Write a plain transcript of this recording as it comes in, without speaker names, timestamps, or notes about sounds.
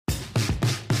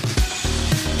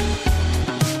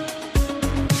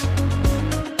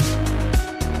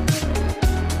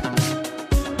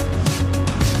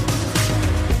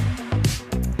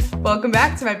Welcome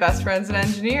back to My Best Friends and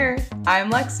Engineer.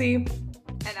 I'm Lexi.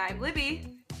 And I'm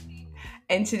Libby.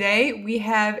 And today we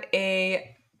have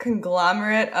a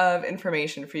conglomerate of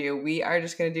information for you. We are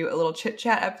just going to do a little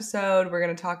chit-chat episode. We're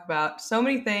going to talk about so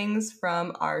many things,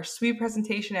 from our SWE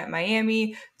presentation at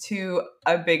Miami to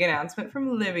a big announcement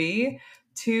from Libby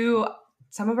to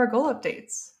some of our goal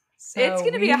updates. So it's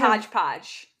going to be a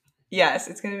hodgepodge. Yes,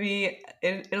 it's going to be,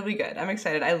 it'll be good. I'm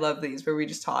excited. I love these where we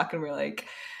just talk and we're like,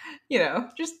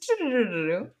 just...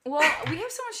 Well, we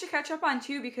have so much to catch up on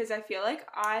too, because I feel like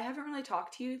I haven't really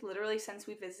talked to you literally since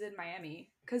we visited Miami.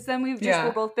 Because then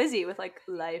we're both busy with like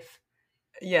life.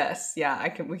 Yes, yeah,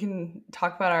 we can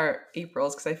talk about our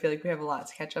Aprils because I feel like we have a lot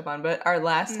to catch up on. But our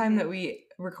last time that we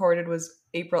recorded was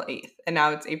April 8th, and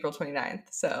now it's April 29th.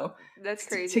 So that's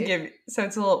crazy. We're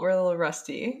a little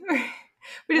rusty.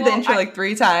 We did the intro like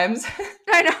 3 times.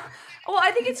 I know. Well,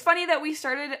 I think it's funny that we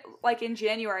started like in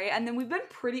January, and then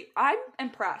I'm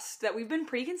impressed that we've been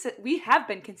pretty consistent. We have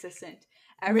been consistent.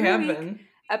 Every week,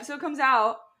 episode comes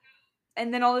out,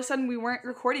 and then all of a sudden we weren't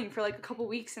recording for like a couple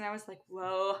weeks, and I was like,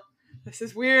 whoa, this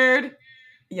is weird.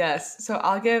 Yes. So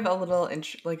I'll give a little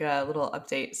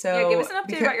update. So yeah, give us an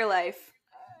update about your life.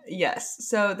 Yes.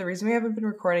 So the reason we haven't been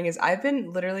recording is I've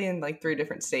been literally in like 3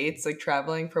 different states, like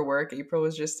traveling for work. April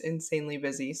was just insanely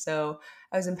busy. So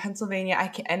I was in Pennsylvania. I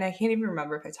can't even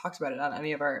remember if I talked about it on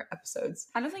any of our episodes.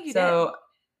 I don't think you did. So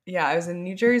yeah, I was in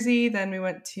New Jersey. Then we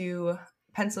went to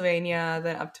Pennsylvania,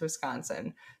 then up to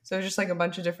Wisconsin. So it was just like a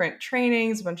bunch of different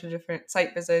trainings, a bunch of different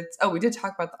site visits. Oh, we did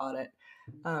talk about the audit.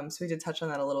 So we did touch on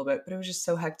that a little bit, but it was just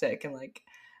so hectic, and like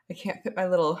I can't fit my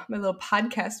little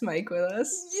podcast mic with us.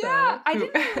 Yeah, so. I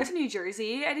didn't even go to New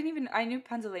Jersey. I knew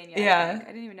Pennsylvania. Yeah. I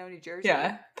didn't even know New Jersey.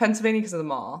 Yeah, Pennsylvania because of the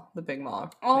mall, the big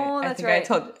mall. Oh, that's right. I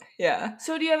told you. Yeah.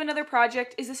 So do you have another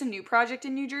project? Is this a new project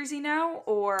in New Jersey now,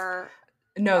 or?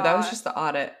 No, that was just the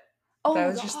audit. Oh, that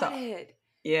was the just audit.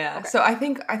 Yeah. Okay. So I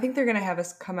think they're gonna have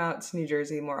us come out to New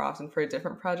Jersey more often for a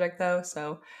different project though.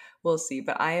 So we'll see.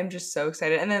 But I am just so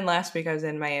excited. And then last week I was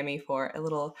in Miami for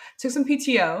took some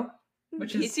PTO.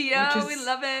 Which is we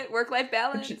love it. Work-life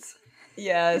balance.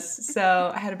 Yes. So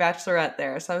I had a bachelorette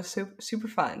there. So it was super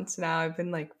fun. So now I've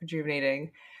been like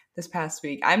rejuvenating this past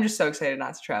week. I'm just so excited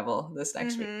not to travel this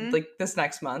next week. Like this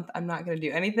next month. I'm not going to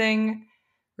do anything.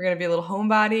 We're going to be a little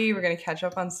homebody. We're going to catch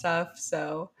up on stuff.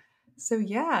 So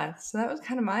yeah. So that was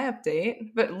kind of my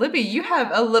update. But Libby, you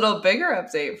have a little bigger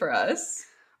update for us.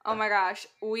 Oh my gosh,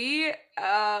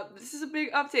 this is a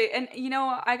big update, and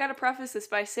I gotta preface this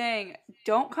by saying,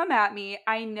 don't come at me.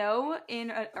 I know in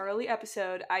an early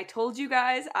episode, I told you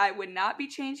guys I would not be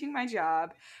changing my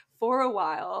job for a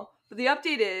while, but the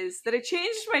update is that I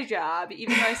changed my job,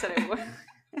 even though I said I would.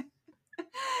 Woohoo!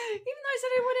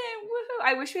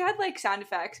 I wish we had like sound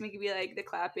effects, and we could be like the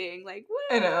clapping, like woo,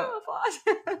 I know. Applause.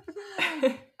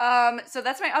 So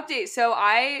that's my update. So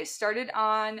I started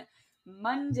on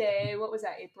Monday, what was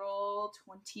that, April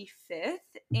 25th,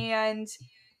 and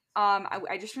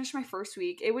I just finished my first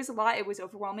week. It was a lot. It was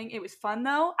overwhelming. It was fun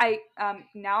though.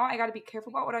 Now I got to be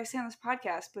careful about what I say on this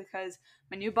podcast, because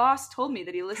my new boss told me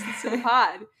that he listens to the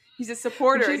pod. He's a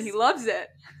supporter and he loves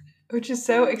it. Which is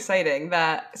so exciting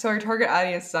so our target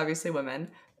audience is obviously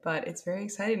women, but it's very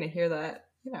exciting to hear that,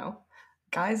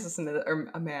 guys listen to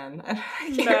or a man. I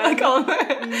can't really call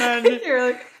him men.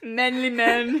 You're like manly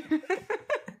men.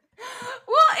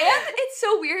 Well, and it's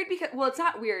so weird because, it's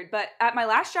not weird, but at my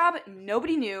last job,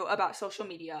 nobody knew about social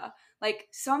media. Like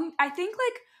I think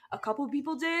like a couple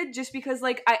people did, just because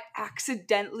like I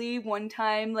accidentally one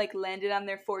time like landed on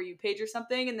their For You page or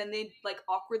something, and then they'd like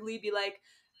awkwardly be like,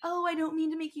 oh, I don't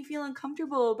mean to make you feel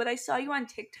uncomfortable, but I saw you on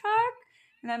TikTok.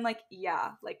 And I'm like,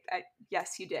 yeah,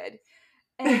 yes, you did.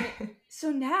 And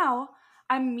so now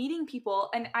I'm meeting people,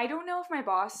 and I don't know if my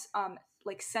boss,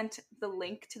 sent the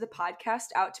link to the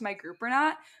podcast out to my group or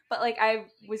not, but like I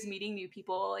was meeting new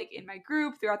people like in my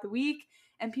group throughout the week,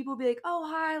 and people be like,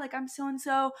 oh, hi, like I'm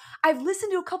so-and-so. I've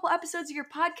listened to a couple episodes of your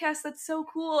podcast. That's so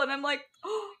cool. And I'm like,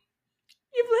 oh,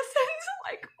 you've listened?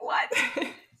 Like, what?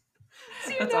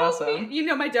 So that's awesome. You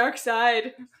know my dark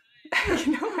side.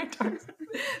 You know my dark side.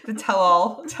 The tell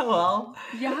all.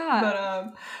 Yeah.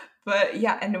 But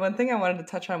yeah, and one thing I wanted to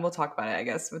touch on, we'll talk about it, I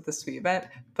guess, with the SWE event,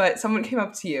 but someone came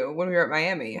up to you when we were at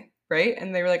Miami, right?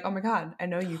 And they were like, oh my God, I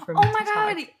know you from TikTok. My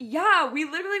God, yeah, we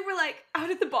literally were like out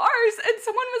at the bars, and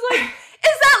someone was like,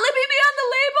 is that Libby B on the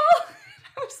label?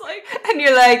 I was like, and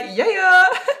you're like, yeah.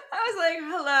 I was like,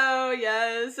 hello,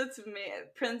 yes, it's me,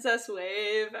 Princess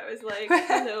Wave. I was like,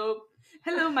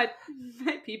 hello, my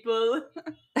people.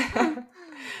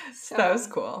 So that was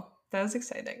cool. That was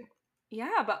exciting.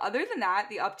 Yeah, but other than that,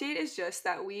 the update is just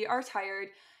that we are tired.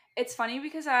 It's funny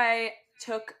because I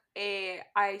took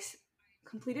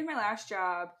completed my last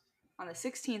job on the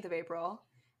 16th of April,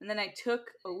 and then I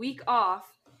took a week off,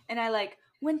 and I like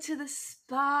went to the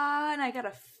spa, and I got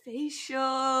a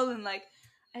facial, and like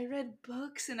I read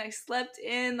books, and I slept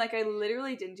in. Like I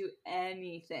literally didn't do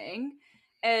anything.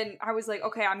 And I was like,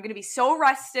 okay, I'm going to be so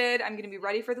rested. I'm going to be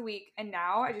ready for the week. And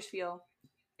now I just feel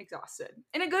exhausted.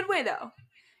 In a good way, though.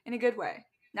 In a good way.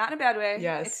 Not in a bad way.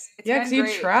 Yes. It's Yeah, been because you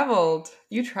great. traveled.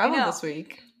 You I traveled know. this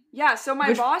week. Yeah, so my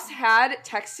Which- boss had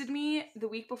texted me the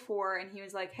week before, and he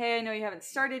was like, hey, I know you haven't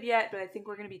started yet, but I think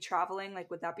we're going to be traveling. Like,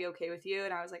 would that be okay with you?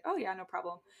 And I was like, oh, yeah, no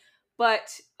problem.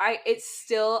 But I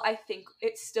think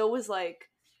it still was, like,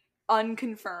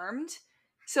 unconfirmed.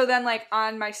 So then, like,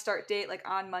 on my start date, like,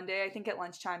 on Monday, I think at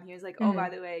lunchtime, he was like, oh, by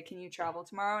the way, can you travel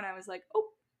tomorrow? And I was like, oh,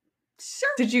 sure.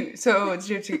 Did you have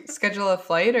to schedule a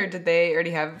flight, or did they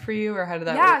already have it for you, or how did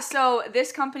that work? Yeah, so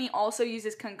this company also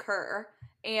uses Concur.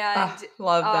 And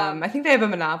love them. I think they have a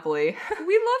monopoly.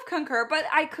 we love Concur, but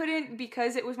I couldn't,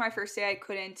 because it was my first day, I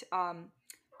couldn't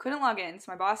log in.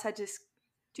 So my boss had to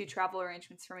do travel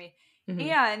arrangements for me. Mm-hmm.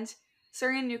 And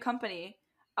starting a new company,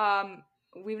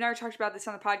 we've never talked about this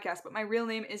on the podcast, but my real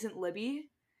name isn't Libby.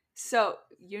 So,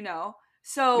 Yeah.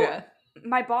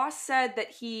 my boss said that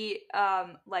he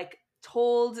like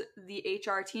told the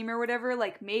HR team or whatever,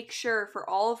 like, make sure for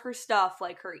all of her stuff,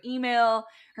 like her email,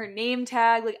 her name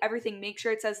tag, like everything, make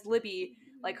sure it says Libby.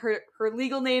 Like her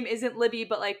legal name isn't Libby,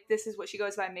 but like this is what she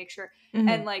goes by, make sure. Mm-hmm.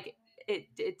 And like it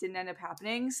didn't end up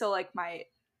happening. So like my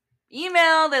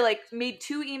email, they like made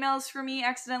 2 emails for me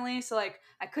accidentally, so like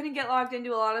I couldn't get logged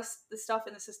into a lot of the stuff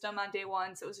in the system on day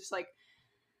 1. So it was just like,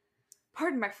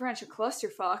 pardon my French, a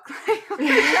clusterfuck. Like, we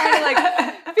were trying to like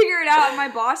figure it out. And my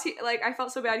boss, I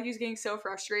felt so bad. He was getting so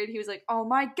frustrated. He was like, "Oh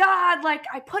my god! Like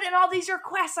I put in all these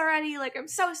requests already. Like I'm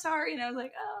so sorry." And I was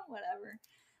like, "Oh, whatever."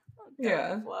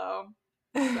 Yeah. Flow.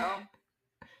 So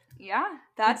yeah,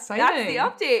 that's the exciting.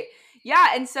 update.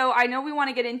 Yeah, and so I know we want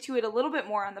to get into it a little bit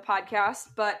more on the podcast,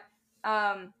 but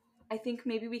I think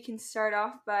maybe we can start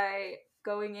off by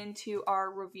going into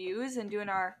our reviews and doing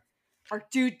our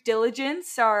due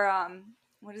diligence, our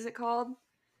what is it called?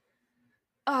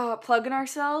 Plugging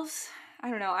ourselves. I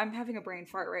don't know. I'm having a brain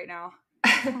fart right now.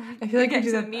 I feel like we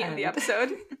do that at the meat of the end. episode.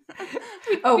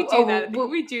 we do that at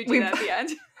the end.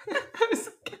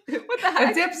 What the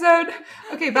heck? That's the episode.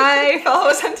 Okay, bye. Follow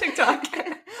us on TikTok.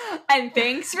 And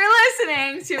thanks for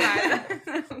listening to my...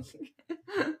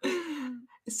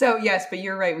 So, yes, but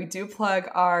you're right. We do plug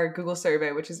our Google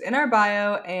survey, which is in our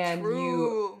bio. And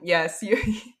True. you're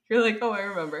like, oh, I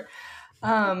remember.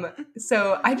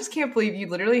 So I just can't believe you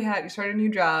literally you started a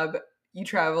new job, you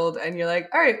traveled, and you're like,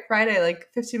 all right, Friday, like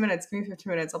 15 minutes, give me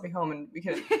 15 minutes, I'll be home and we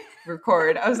can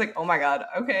record. I was like, oh my God,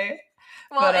 okay.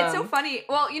 Well, it's so funny.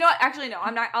 Well, you know what? Actually, no,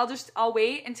 I'm not. I'll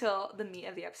wait until the meat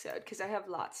of the episode because I have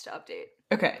lots to update.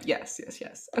 Okay, yes.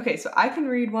 Okay, so I can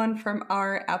read one from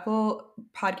our Apple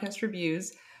podcast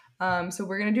reviews. So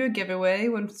we're going to do a giveaway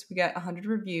once we get 100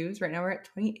 reviews. Right now we're at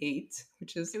 28,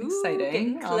 which is exciting.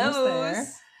 Getting close. Almost there.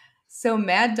 So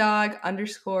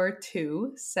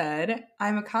MadDog_2 said,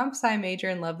 I'm a comp sci major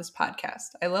and love this podcast.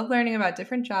 I love learning about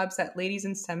different jobs that ladies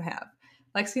in STEM have.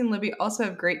 Lexi and Libby also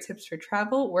have great tips for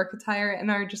travel, work attire, and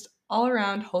are just all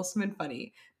around wholesome and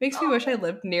funny. Makes me wish I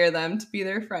lived near them to be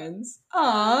their friends.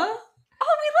 Aww.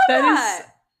 Oh, we love that.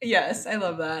 Yes, I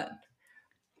love that.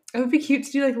 It would be cute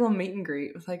to do like a little meet and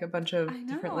greet with like a bunch of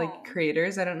different like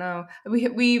creators. I don't know.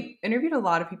 We interviewed a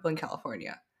lot of people in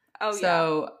California. Oh,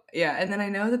 so, yeah. And then I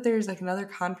know that there's like another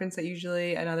conference that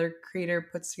usually another creator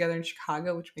puts together in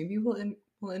Chicago, which maybe we'll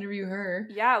interview her.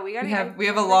 Yeah, we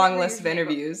have a long list of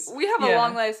interviews. We have a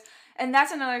long list. And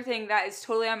that's another thing that is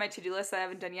totally on my to-do list that I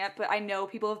haven't done yet. But I know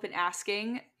people have been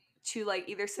asking to like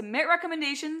either submit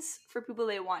recommendations for people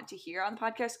they want to hear on the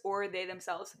podcast or they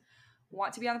themselves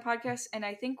want to be on the podcast. And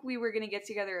I think we were going to get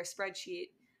together a spreadsheet.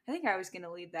 I think I was going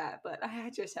to lead that, but I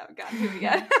just haven't gotten to it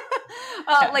yet.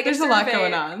 Like there's a lot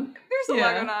going on. There's a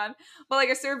lot going on. But like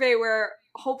a survey where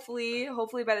hopefully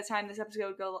by the time this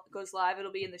episode goes live,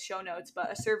 it'll be in the show notes,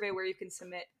 but a survey where you can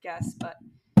submit guests. But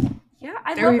yeah,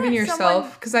 I love even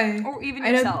yourself, because or even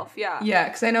yourself, yeah,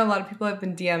 because I know a lot of people have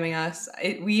been DMing us.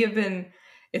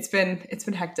 It's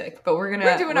been hectic, but we're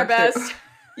doing our best.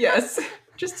 Yes,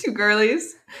 just two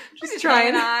girlies, just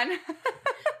trying on.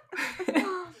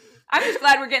 I'm just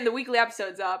glad we're getting the weekly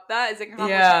episodes up. That is a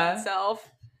accomplishment itself.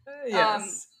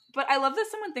 Yes. But I love that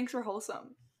someone thinks we're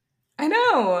wholesome. I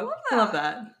know. I love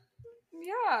that.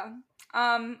 Yeah.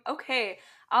 Okay.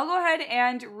 I'll go ahead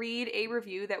and read a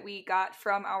review that we got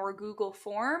from our Google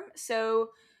form. So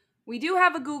we do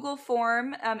have a Google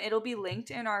form. It'll be linked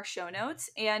in our show notes.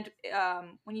 And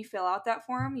when you fill out that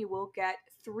form, you will get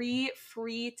 3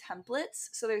 free templates.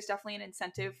 So there's definitely an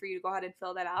incentive for you to go ahead and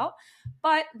fill that out.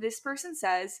 But this person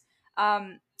says,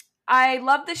 I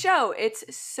love the show.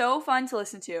 It's so fun to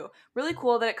listen to. Really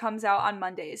cool that it comes out on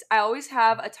Mondays. I always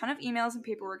have a ton of emails and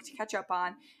paperwork to catch up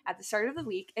on at the start of the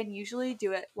week and usually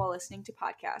do it while listening to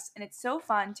podcasts. And it's so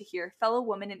fun to hear fellow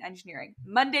women in engineering.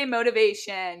 Monday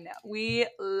motivation. We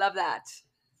love that.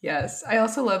 Yes. I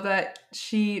also love that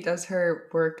she does her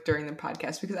work during the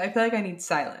podcast because I feel like I need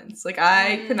silence. Like,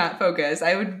 I could not focus.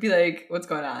 I would be like, what's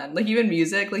going on? Like, even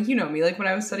music, like, you know me. Like, when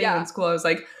I was studying in school, I was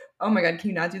like, oh my God, can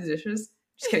you not do the dishes?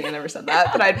 Just kidding, I never said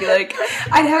that. But I'd be like,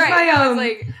 I'd have my, I was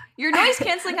like, your noise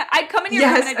canceling. I'd come in your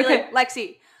room and I'd be like,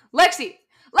 Lexi. Because you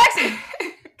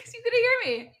couldn't hear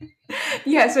me.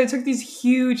 Yeah, so I took these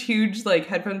huge, like,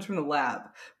 headphones from the lab,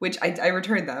 which I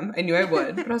returned them. I knew I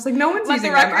would. But I was like, no one's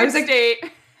using them. I was like,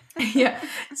 yeah.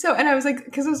 So, and I was like,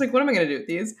 because I was like, what am I going to do with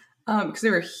these? Because they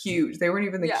were huge. They weren't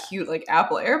even the cute, like,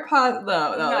 Apple AirPods.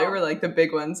 No, they were, like, the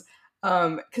big ones.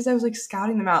 Because I was, like,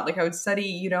 scouting them out. Like, I would study,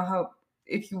 you know how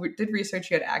if you did research,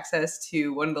 you had access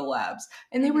to one of the labs.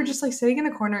 And they were just, like, sitting in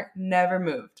a corner, never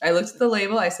moved. I looked at the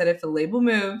label. I said, if the label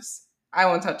moves, I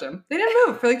won't touch them. They didn't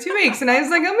move for, like, 2 weeks. And I was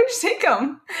like, I'm going to just take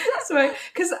them. So,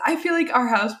 because I feel like our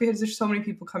house, because there's so many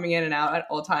people coming in and out at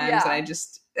all times. And I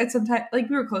just, at some time, like,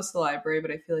 we were close to the library,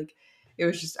 but I feel like it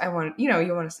was just, I wanted, you know,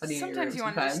 you want to study in your room sometimes. You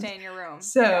want to just stay in your room.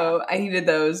 So I needed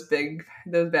those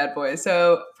bad boys.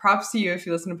 So props to you if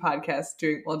you listen to podcasts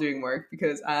while doing work,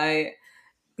 because I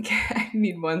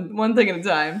need one thing at a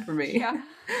time for me. Yeah.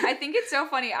 I think it's so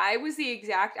funny. I was the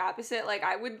exact opposite. Like,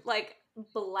 I would, like,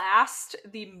 blast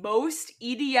the most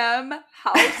EDM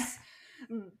house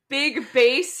big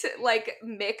bass, like,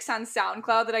 mix on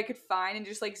SoundCloud that I could find and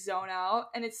just, like, zone out.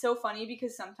 And it's so funny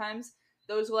because sometimes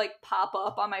those will, like, pop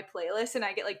up on my playlist and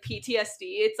I get, like, PTSD.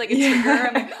 It's like a trigger.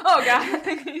 I'm like, oh God,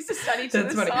 I used to study to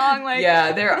this song. Like,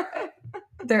 yeah,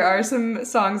 there are some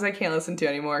songs I can't listen to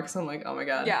anymore because I'm like, oh my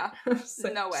God. Yeah.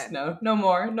 Like, no way. No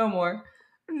more.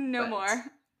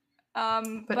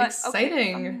 But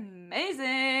exciting. Okay,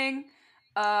 amazing.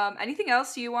 Anything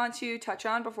else you want to touch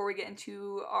on before we get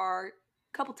into our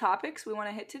couple topics we want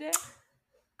to hit today?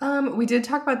 We did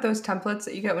talk about those templates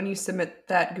that you get when you submit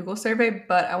that Google survey,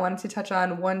 but I wanted to touch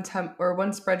on one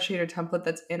spreadsheet or template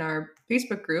that's in our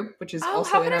Facebook group, which is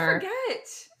also in our. How could I forget?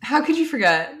 How could you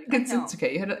forget? It's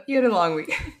okay. You had a long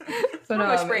week, but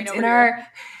it's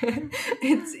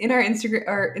in our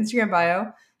Instagram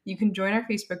bio. You can join our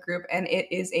Facebook group, and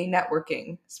it is a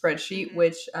networking spreadsheet,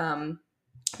 which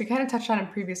we kind of touched on in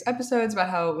previous episodes about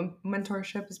how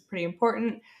mentorship is pretty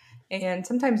important, and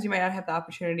sometimes you might not have the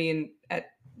opportunity at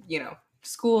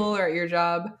school or at your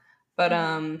job, but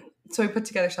so we put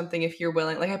together something if you're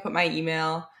willing. Like, I put my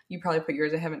email. You probably put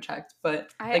yours. I haven't checked,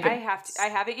 but I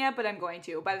haven't yet, but I'm going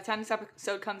to. By the time this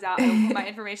episode comes out, I will put my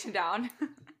information down.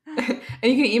 And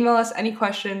you can email us any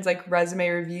questions, like resume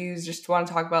reviews, just want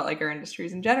to talk about, like, our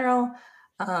industries in general.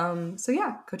 So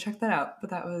yeah, go check that out.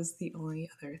 But that was the only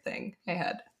other thing I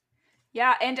had.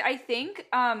 Yeah, and I think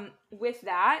with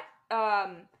that,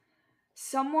 I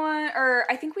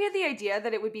think we had the idea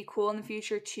that it would be cool in the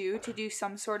future too to do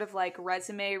some sort of, like,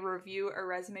 resume review or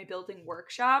resume building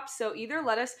workshop. So either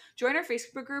join our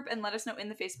Facebook group and let us know in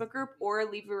the Facebook group, or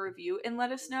leave a review and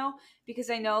let us know,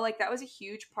 because I know, like, that was a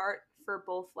huge part for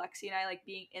both Lexi and I, like,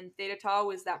 being in Theta Tau,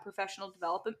 was that professional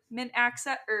development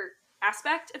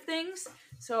aspect of things.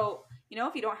 So,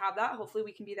 if you don't have that, hopefully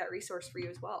we can be that resource for you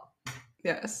as well.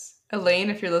 Yes. Elaine,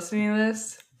 if you're listening to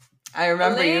this, I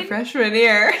remember you freshman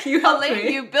year. You helped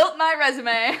me. You built my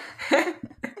resume.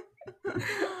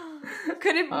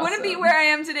 Wouldn't be where I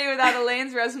am today without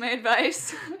Elaine's resume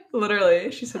advice.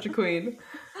 Literally, she's such a queen.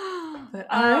 But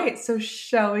all right, so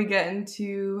shall we get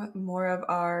into more of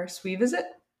our SWE visit?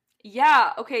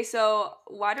 Yeah. Okay. So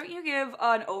why don't you give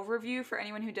an overview for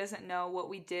anyone who doesn't know what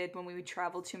we did when we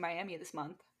traveled to Miami this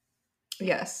month?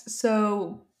 Yes.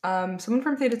 So someone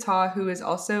from Theta Tau, who is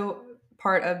also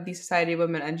part of the Society of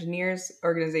Women Engineers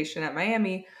organization at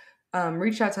Miami,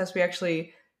 reached out to us.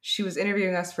 She was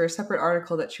interviewing us for a separate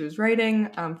article that she was writing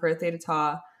for a Theta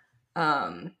Tau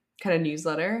kind of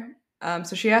newsletter.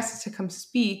 So she asked us to come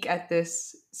speak at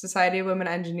this Society of Women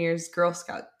Engineers Girl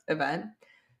Scout event.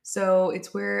 So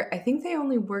it's where I think they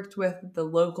only worked with the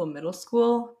local middle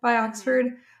school by Oxford,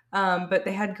 but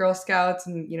they had Girl Scouts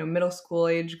and, middle school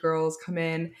age girls come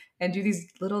in and do these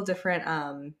little different,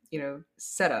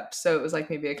 setups. So it was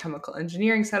like maybe a chemical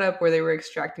engineering setup where they were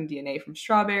extracting DNA from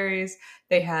strawberries.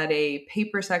 They had a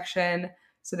paper section,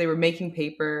 so they were making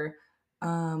paper.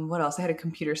 What else? They had a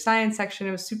computer science section.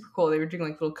 It was super cool. They were doing,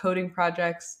 like, little coding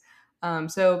projects.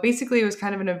 So basically it was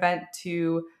kind of an event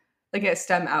to like a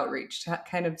STEM outreach to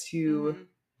kind of to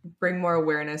bring more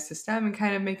awareness to STEM and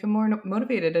kind of make them more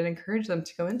motivated and encourage them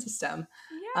to go into STEM.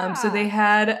 So they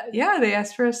they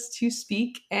asked for us to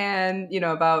speak and,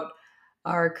 about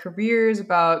our careers,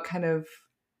 about kind of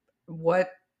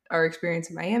what our experience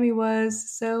in Miami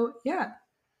was. So yeah,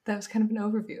 that was kind of an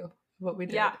overview of what we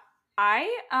did. Yeah.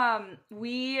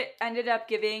 We ended up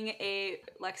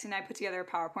Lexi and I put together a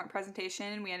PowerPoint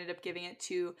presentation. We ended up giving it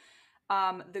to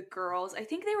the girls. I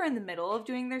think they were in the middle of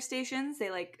doing their stations.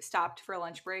 They like stopped for a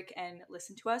lunch break and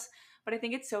listened to us. But I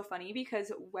think it's so funny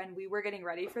because when we were getting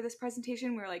ready for this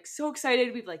presentation, we were like so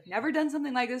excited. We've like never done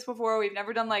something like this before. We've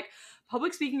never done like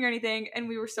public speaking or anything. And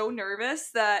we were so nervous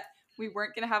that we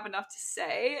weren't going to have enough to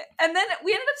say. And then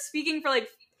we ended up speaking for like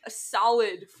a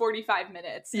solid 45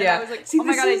 minutes. And I was like, oh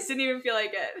my God, I didn't even feel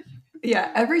like it.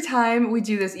 Yeah, every time we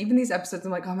do this, even these episodes,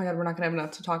 I'm like, oh my God, we're not going to have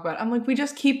enough to talk about. I'm like, we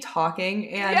just keep talking.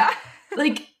 And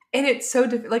like, and it's so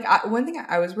difficult. Like, one thing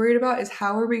I was worried about is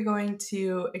how are we going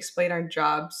to explain our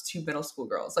jobs to middle school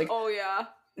girls? Like, oh yeah.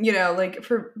 Like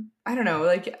for, I don't know,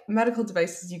 like medical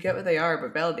devices, you get what they are,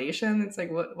 but validation, it's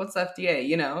like, what's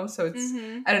FDA, So it's,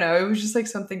 I don't know, it was just like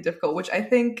something difficult, which I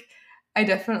think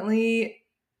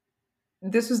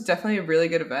this was definitely a really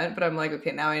good event, but I'm like,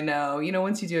 okay, now I know,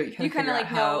 once you do it, you kind of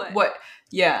figure out what.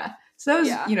 So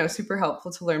that was, super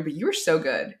helpful to learn, but you were so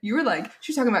good. You were like,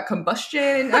 she was talking about combustion.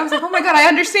 And I was like, oh my God, I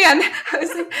understand.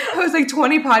 I was like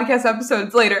 20 podcast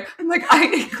episodes later. I'm like,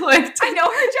 I clicked. I know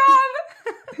her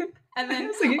job. And then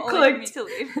it's like, it clicked. Me to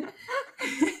leave.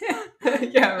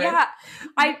 Yeah, right.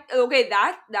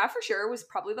 Yeah. That for sure was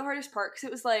probably the hardest part because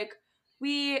it was like,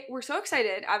 we were so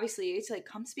excited, obviously, to like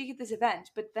come speak at this event,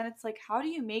 but then it's like, how do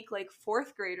you make like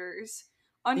fourth graders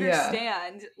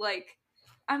understand? Like,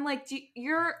 I'm like,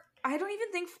 I don't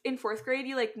even think in fourth grade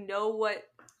you like know what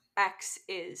X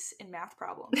is in math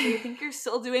problems. So you think you're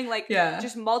still doing like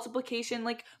just multiplication.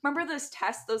 Like, remember those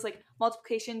tests, those like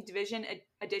multiplication, division,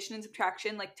 addition, and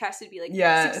subtraction like tests would be like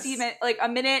 60 minutes, like a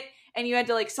minute, and you had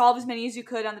to like solve as many as you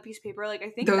could on the piece of paper. Like, I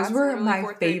think those were really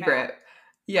my favorite.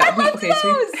 Yeah, I loved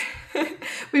those.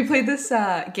 We played this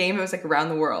game. It was like around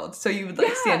the world. So you would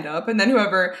like stand up, and then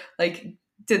whoever like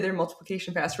did their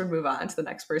multiplication fast would move on to the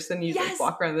next person. You like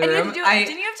walk around the room. Didn't you have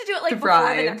to do it like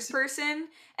before the next person?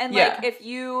 And like it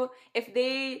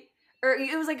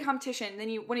was like a competition. Then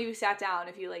when you sat down,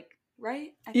 if you like,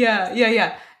 right?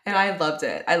 Yeah. And I loved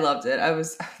it. That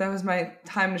was my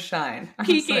time to shine.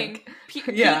 Peak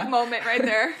moment right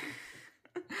there.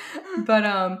 But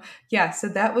so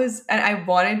that was, and I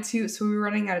wanted to, so we were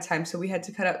running out of time, so we had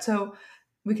to cut out. So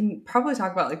we can probably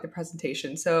talk about like the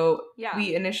presentation. So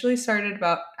we initially started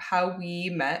about how we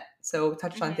met. So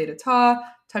touched on Theta Tau,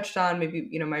 touched on maybe,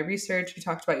 my research. We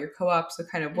talked about your co-op. So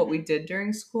kind of what we did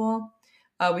during school.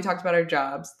 We talked about our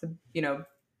jobs, the,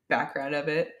 background of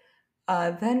it.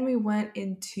 Then we went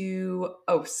into,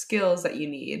 skills that you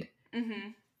need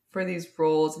for these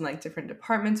roles and like different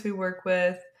departments we work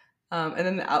with. And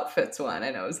then the outfits one, I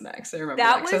know, was next. I remember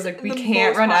that. I was like, we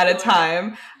can't run out of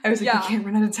time. I was like, we can't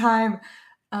run out of time.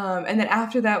 And then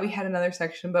after that, we had another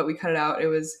section, but we cut it out. It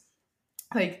was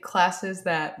like classes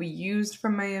that we used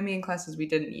from Miami and classes we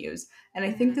didn't use. And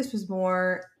I think this was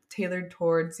more tailored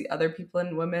towards the other people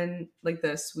in women, like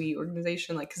the SWE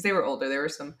organization, like, because they were older. There were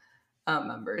some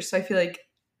members. So I feel like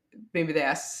maybe they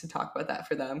asked us to talk about that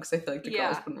for them, because I feel like the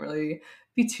girls wouldn't really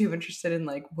be too interested in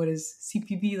like, what is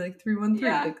CPB like 313?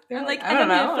 Like, they're like, I don't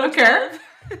know, I don't care.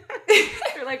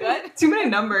 They're like, what? Too many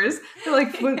numbers. They're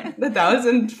like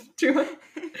 1,000, 200.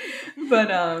 But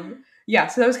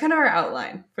so that was kind of our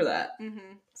outline for that.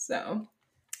 So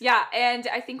yeah, and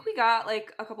I think we got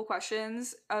like a couple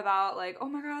questions about like, oh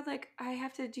my God, like I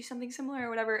have to do something similar or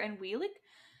whatever, and we like,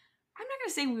 I'm not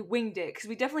gonna say we winged it, because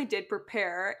we definitely did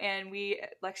prepare, and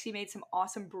Lexi made some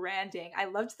awesome branding. I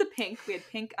loved the pink. We had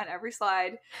pink on every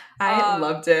slide. I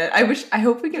loved it. I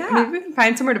hope we can maybe we can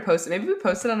find somewhere to post it. Maybe we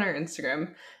post it on our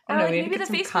Instagram. I don't know, maybe the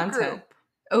Facebook content group.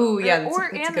 Oh yeah, that's or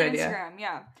a and good the idea.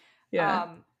 Instagram. Yeah.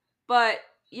 But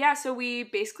yeah, so we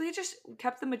basically just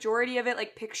kept the majority of it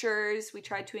like pictures. We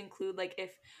tried to include like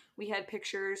if we had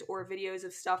pictures or videos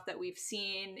of stuff that we've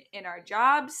seen in our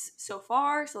jobs so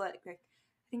far. So like I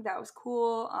think that was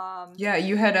cool.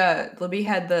 You had Libby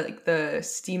had the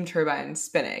steam turbine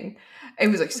spinning. It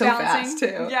was like so balancing. Fast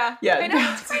too. Yeah. I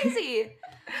know, it's crazy.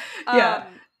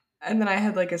 And then I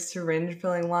had like a syringe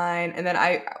filling line, and then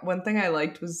one thing I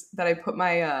liked was that I put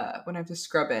my when I have to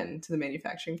scrub in to the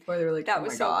manufacturing floor, they were like, that oh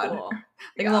was my so God. Cool.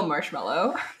 Like a little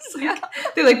marshmallow.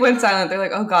 They like went silent. They're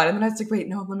like, oh God. And then I was like, wait,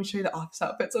 no, let me show you the office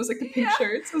outfits. So I was like the pink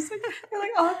shirts. I was like, they're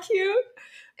like, oh, cute.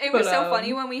 It was so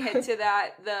funny when we hit to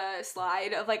the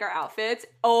slide of like our outfits.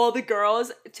 All the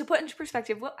girls, to put into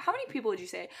perspective, how many people would you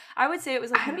say? I would say it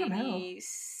was like maybe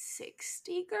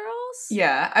 60 girls.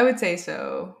 Yeah, I would say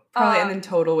so. Probably, and then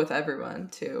total with everyone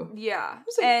too. Yeah,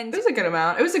 it was a good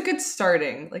amount. It was a good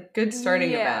starting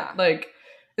event. Like,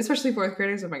 especially fourth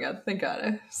graders. Oh my god, thank God.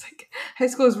 I was like, high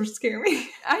schoolers were scaring me.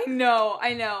 I know.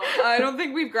 I don't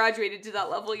think we've graduated to that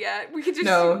level yet. We could just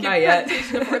give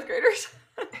presentation to fourth graders.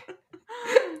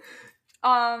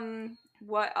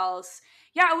 What else?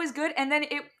 Yeah, it was good. And then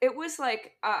it was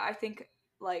like, I think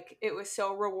like it was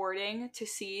so rewarding to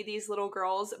see these little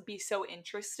girls be so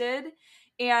interested.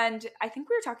 And I think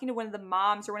we were talking to one of the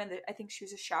moms or I think she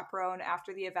was a chaperone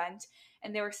after the event.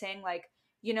 And they were saying like,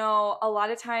 you know, a lot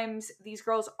of times these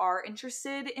girls are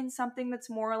interested in something that's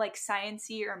more like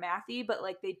sciencey or mathy, but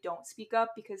like they don't speak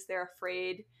up because they're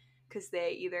afraid, because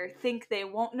they either think they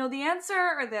won't know the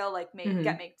answer or they'll like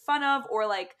get made fun of, or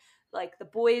like the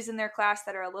boys in their class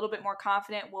that are a little bit more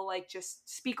confident will like just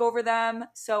speak over them.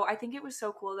 So I think it was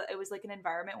so cool that it was like an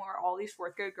environment where all these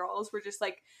fourth grade girls were just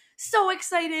like so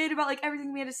excited about like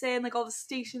everything we had to say and like all the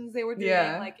stations they were doing.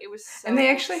 Yeah. Like it was so and they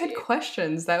actually had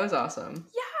questions. That was awesome.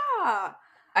 Yeah.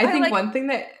 I think like, one thing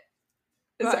that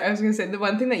I was going to say, the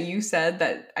one thing that you said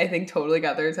that I think totally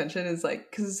got their attention is like,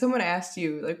 because someone asked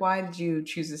you, like, why did you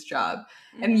choose this job?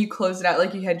 Mm-hmm. And you closed it out,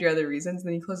 like you had your other reasons, and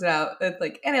then you closed it out with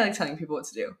like, and I like telling people what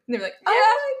to do. And they were like,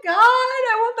 oh my God,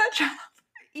 I want that job.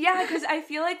 Yeah, because I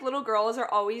feel like little girls are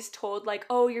always told like,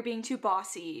 oh, you're being too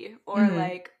bossy, or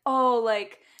like, oh,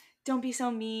 like, don't be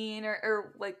so mean,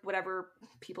 or like whatever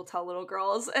people tell little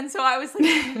girls. And so I was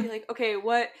like, okay,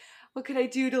 what could I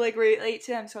do to like relate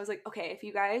to them? So I was like, okay, if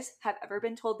you guys have ever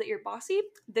been told that you're bossy,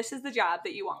 this is the job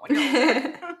that you want when you're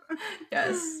older.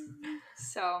 Yes.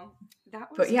 So that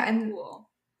was cool. And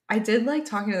I did like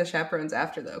talking to the chaperones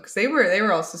after though, because they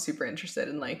were also super interested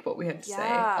in like what we had to say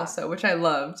also, which I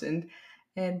loved. And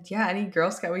yeah, any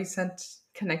Girl Scout we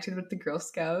connected with the Girl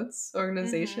Scouts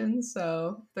organization.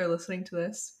 So if they're listening to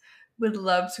this, would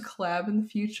love to collab in the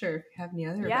future if you have any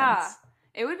other events.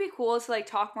 It would be cool to like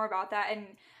talk more about that. And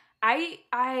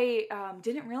I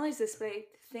didn't realize this, but I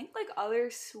think like other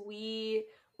SWE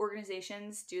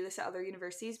organizations do this at other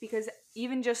universities, because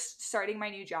even just starting my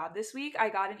new job this week, I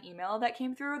got an email that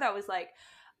came through that was like,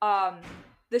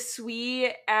 the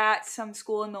SWE at some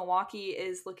school in Milwaukee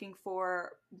is looking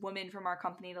for women from our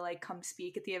company to like come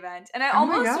speak at the event. And I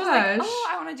almost was like, oh,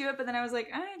 I want to do it. But then I was like,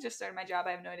 I just started my job.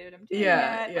 I have no idea what I'm doing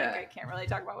yet. Like, I can't really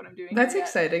talk about what I'm doing. That's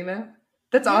exciting though.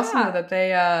 That's awesome though, that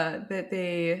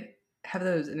they have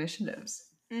those initiatives.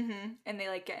 And they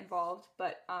like get involved.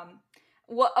 But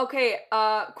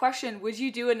question, would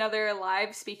you do another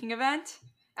live speaking event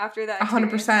after that?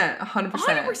 100%.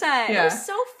 100%. Yeah. It was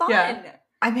so fun. Yeah.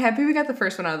 I'm happy we got the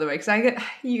first one out of the way, because I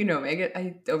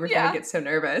overthink, I get so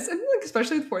nervous, and like,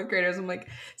 especially with fourth graders, I'm like,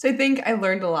 so I think I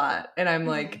learned a lot, and I'm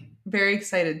like very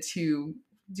excited to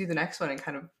do the next one and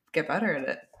kind of get better at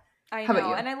it. I know. How about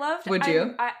you? And I loved. Would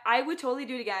you? I would totally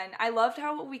do it again. I loved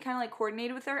how we kind of like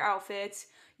coordinated with our outfits.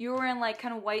 You were in like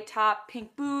kind of white top,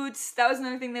 pink boots. That was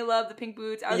another thing they loved, the pink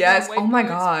boots. I was yes. White oh my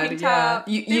boots, God. Pink yeah. top.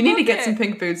 You need to get some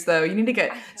pink boots though. You need to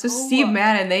get. So Steve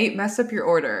Madden, they messed up your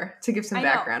order. To give some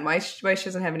background, why she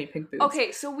doesn't have any pink boots?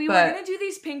 Okay, so we were gonna do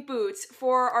these pink boots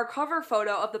for our cover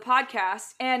photo of the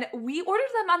podcast, and we ordered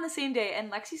them on the same day.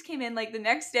 And Lexi's came in like the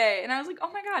next day, and I was like,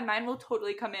 oh my God, mine will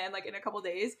totally come in like in a couple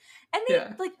days. And they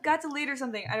like got delayed or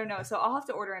something. I don't know. So I'll have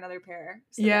to order another pair.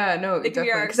 So no,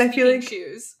 definitely, because I feel like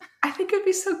shoes. I think it'd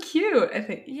be so cute. I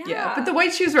think but the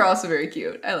white shoes were also very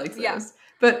cute. I liked those. Yeah.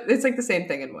 But it's like the same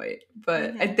thing in white.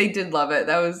 But they did love it.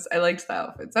 I liked the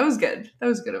outfits. That was good. That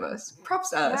was good of us. Props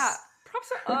to us. Yeah, props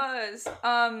to us.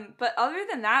 But other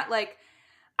than that, like,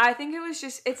 I think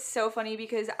it's so funny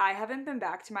because I haven't been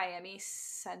back to Miami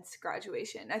since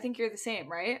graduation. I think you're the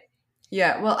same, right?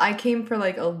 Yeah, well, I came for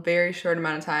like a very short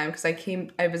amount of time because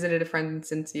I visited a friend in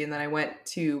Cincy, and then I went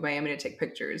to Miami to take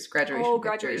pictures, graduation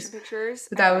pictures.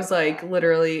 But that was like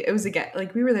literally, it was again,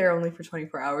 like we were there only for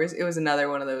 24 hours. It was another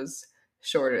one of those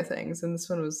shorter things. And this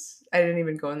one was, I didn't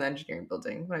even go in the engineering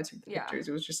building when I took the pictures.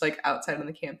 It was just like outside on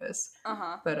the campus.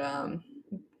 But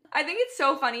I think it's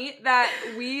so funny that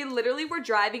we literally were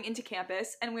driving into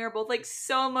campus and we were both like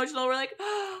so emotional. We're like,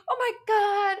 oh my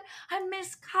God, I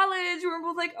miss college. We were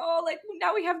both like, oh, like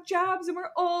now we have jobs and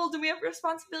we're old and we have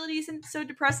responsibilities and it's so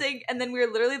depressing. And then we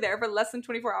were literally there for less than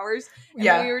 24 hours.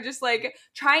 And we were just like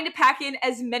trying to pack in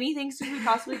as many things as we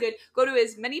possibly could, go to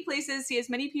as many places, see as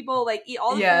many people, like eat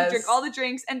all the food, drink all the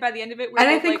drinks. And by the end of it,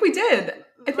 I think we did.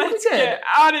 Let's get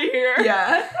out of here.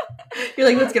 Yeah. You're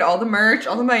like, let's get all the merch,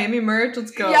 all the Miami merch.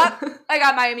 Let's go. Yep. I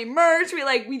got Miami merch.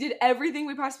 We did everything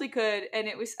we possibly could. And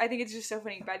I think it's just so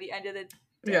funny. By the end of the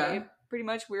day, pretty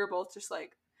much, we were both just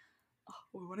like, oh,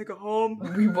 we want to go home.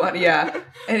 We want, yeah.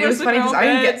 And it was funny because I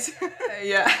didn't get,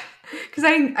 yeah. Because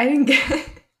I didn't get,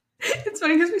 it's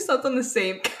funny because we slept on the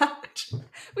same couch.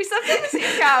 We slept on the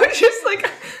same couch. Just like,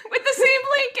 with the same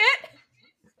blanket.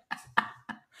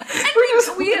 And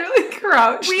we literally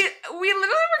crouched. We literally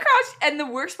were crouched, and the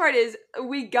worst part is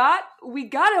we got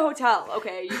a hotel.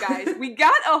 Okay, you guys, we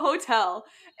got a hotel,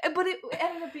 but it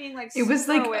ended up being like it was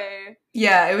far like away.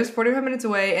 Yeah, it was 45 minutes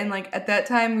away, and like at that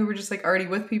time we were just like already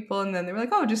with people, and then they were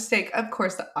like, "Oh, just stay." Of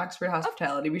course, the Oxford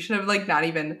hospitality. We should have like not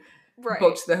even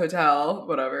booked the hotel,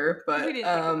 whatever. But we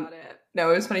didn't think about it.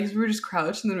 No, it was funny because we were just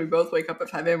crouched, and then we both wake up at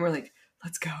 5 a.m. We're like,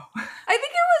 "Let's go." I think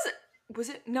it was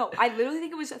it? No, I literally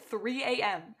think it was 3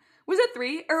 a.m. Was it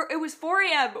 3? Or it was 4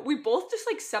 a.m. We both just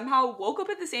like somehow woke up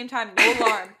at the same time, no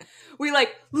alarm. We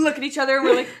like look at each other and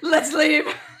we're like, let's leave.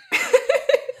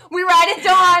 We ride at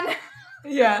dawn.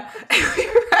 Yeah.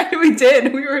 We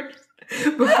did. We were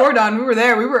before dawn, we were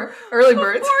there. We were early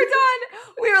birds. Before dawn,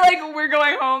 we were like, we're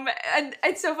going home. And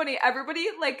it's so funny. Everybody,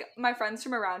 like my friends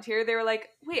from around here, they were like,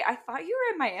 wait, I thought you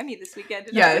were in Miami this weekend.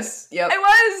 And yes. Yep. I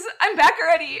was. I'm back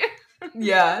already.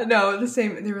 Yeah, no, the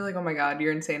same. They were like, "Oh my god,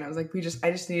 you're insane." I was like, I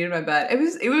just needed my bed."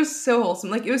 It was so wholesome.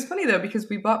 Like it was funny though because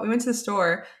we went to the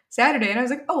store Saturday, and I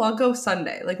was like, "Oh, I'll go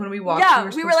Sunday." Like when we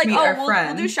walked, we were like, to meet our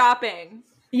friends. We'll do shopping.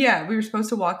 Yeah, we were supposed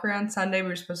to walk around Sunday. We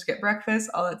were supposed to get breakfast,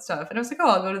 all that stuff. And I was like,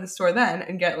 "Oh, I'll go to the store then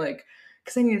and get like,"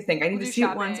 because I need to think. I need to see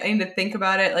it once. I need to think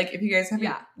about it. Like if you guys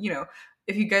haven't,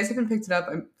 if you guys haven't picked it up,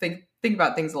 I think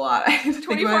about things a lot.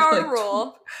 24-hour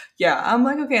rule. Yeah, I'm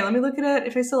like, okay, let me look at it.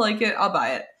 If I still like it, I'll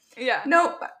buy it. Yeah.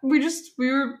 No, we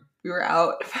were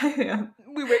out. Yeah.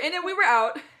 We were in and we were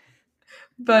out.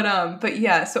 But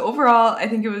yeah, so overall I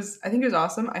think it was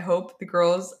awesome. I hope the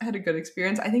girls had a good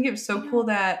experience. I think it was so cool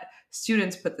that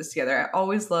students put this together. I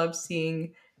always love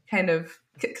seeing kind of,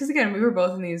 because again, we were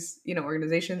both in these,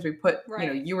 organizations. We put,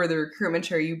 you were the recruitment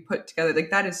chair, you put together,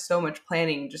 like that is so much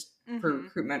planning just for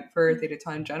recruitment for Theta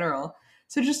Tau in general.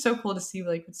 So just so cool to see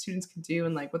like what students can do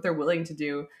and like what they're willing to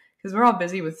do. Because we're all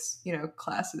busy with,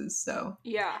 classes, so.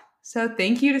 Yeah. So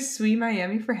thank you to SWE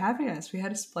Miami for having us. We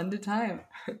had a splendid time.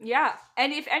 Yeah.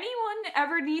 And if anyone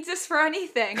ever needs us for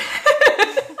anything,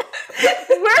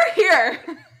 we're here.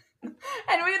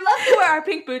 And we'd love to wear our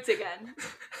pink boots again.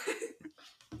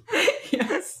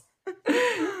 Yes.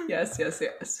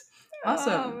 Yes.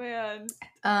 Awesome.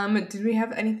 Oh, man. Did we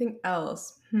have anything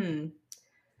else? No,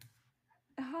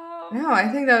 I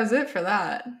think that was it for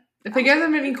that. If you guys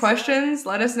have any questions,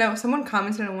 let us know. Someone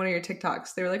commented on one of your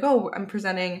TikToks. They were like, "Oh, I'm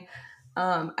presenting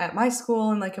at my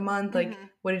school in like a month. Like,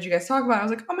 what did you guys talk about?" I was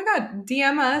like, "Oh my god,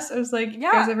 DM us." I was like, "You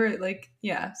guys ever like,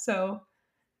 yeah." So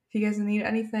if you guys need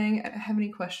anything, have any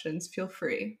questions, feel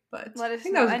free. But let us I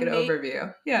think know. that was a good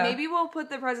overview. Yeah. Maybe we'll put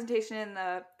the presentation in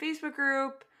the Facebook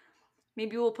group.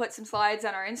 Maybe we'll put some slides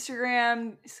on our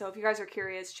Instagram. So if you guys are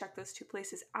curious, check those 2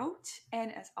 places out.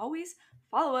 And as always,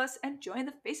 follow us and join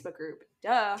the Facebook group.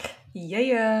 Duh.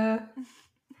 Yeah.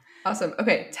 Awesome.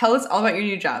 Okay, tell us all about your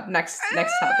new job. Next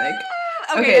topic.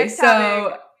 Okay, next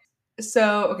topic.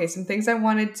 So some things I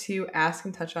wanted to ask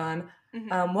and touch on.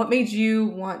 What made you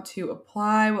want to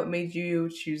apply? What made you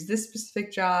choose this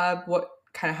specific job?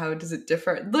 How does it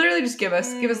differ? Literally just give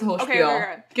us the whole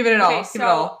spiel. Give it all. Give it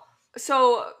all.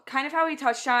 So kind of how we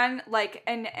touched on, like,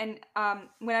 and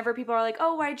whenever people are like,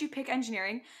 "Oh, why did you pick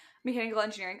mechanical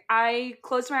engineering?" I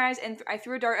closed my eyes and I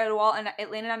threw a dart at a wall and it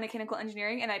landed on mechanical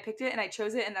engineering and I picked it and I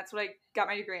chose it and that's what I got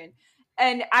my degree in.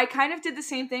 And I kind of did the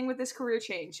same thing with this career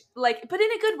change, like, but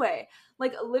in a good way.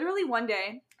 Like, literally one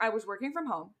day I was working from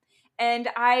home and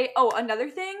another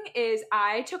thing is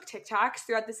I took TikToks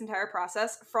throughout this entire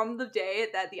process from the day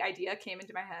that the idea came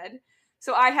into my head.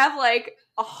 So I have like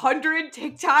 100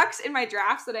 TikToks in my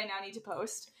drafts that I now need to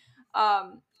post.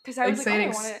 Because I was exciting.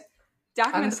 I want to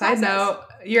document on a side note,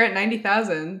 you're at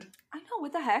 90,000. I know,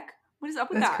 what the heck? What is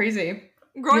up with That's that? craime.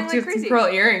 Growing you have to like crazy. Some pearl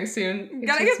earrings soon.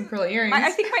 Gotta get some pearl earrings.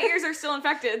 I think my ears are still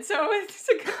infected, so it's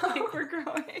a good thing we're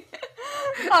growing.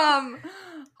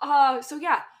 So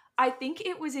yeah, I think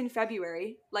it was in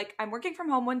February. Like, I'm working from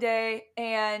home one day,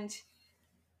 and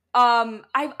I'm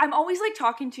always like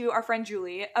talking to our friend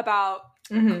Julie about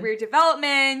career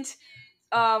development.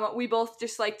 We both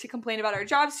just like to complain about our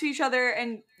jobs to each other,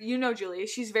 and Julie,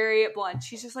 she's very blunt.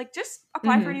 She's just like, just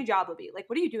apply for a new job, Libby. Like,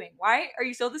 what are you doing? Why are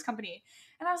you still at this company?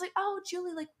 And I was like, "Oh,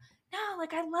 Julie, like, no,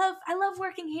 like, I love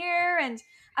working here, and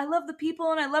I love the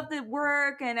people, and I love the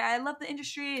work, and I love the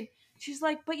industry." And she's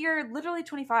like, "But you're literally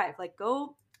 25. Like,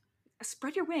 go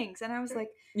spread your wings. And I was like,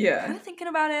 Yeah. kind of thinking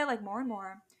about it, like more and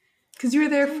more. Because you were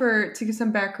there to give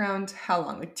some background, how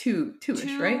long? Like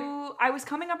two-ish, right? I was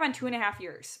coming up on 2.5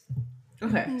 years.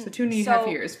 Okay, so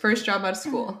 2.5 years. First job out of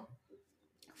school.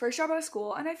 First job out of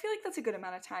school, and I feel like that's a good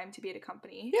amount of time to be at a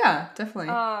company. Yeah, definitely.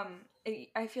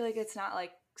 I feel like it's not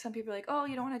like some people are like, oh,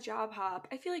 you don't want to job hop.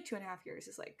 I feel like 2.5 years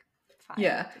is like fine.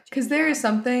 Yeah, because there is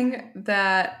something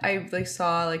that I like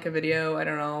saw like a video, I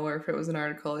don't know, or if it was an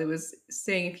article, it was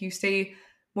saying if you stay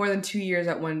more than 2 years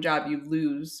at one job, you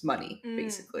lose money,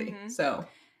 basically. So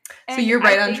you're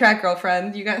right on track,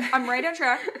 girlfriend. I'm right on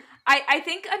track. I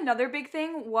think another big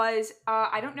thing was,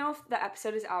 I don't know if the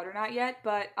episode is out or not yet,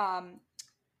 but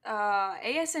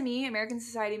ASME, American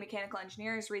Society of Mechanical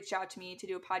Engineers, reached out to me to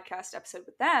do a podcast episode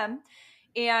with them.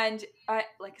 And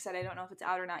like I said, I don't know if it's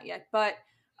out or not yet, but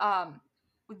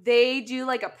they do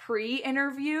like a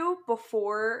pre-interview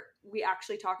before we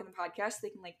actually talk in the podcast. So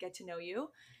they can like get to know you.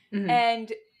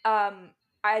 And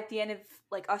at the end of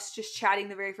like us just chatting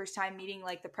the very first time, meeting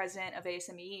like the president of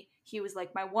ASME, he was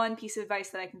like, my one piece of advice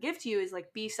that I can give to you is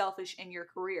like, be selfish in your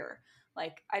career.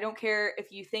 Like, I don't care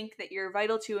if you think that you're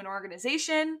vital to an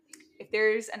organization. If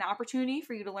there's an opportunity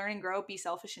for you to learn and grow, be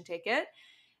selfish and take it.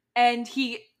 And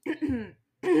he, sorry,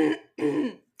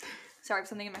 I have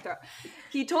something in my throat.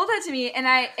 He told that to me, and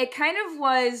it kind of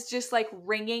was just like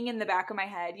ringing in the back of my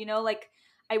head, you know, like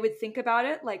I would think about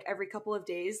it like every couple of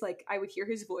days, like I would hear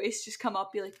his voice just come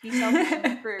up, be like, be selfish in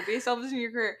your career, be selfish in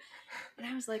your career. And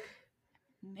I was like,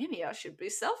 maybe I should be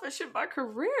selfish in my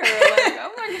career. Like,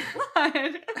 oh my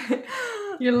God.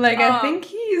 You're like, I think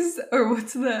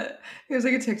there's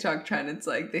like a TikTok trend. It's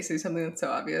like, they say something that's so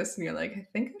obvious and you're like, I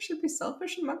think I should be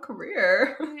selfish in my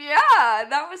career. Yeah,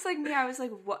 that was like me. I was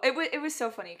like, what? It was so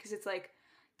funny because it's like,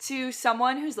 to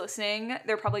someone who's listening,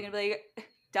 they're probably going to be like,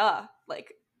 duh,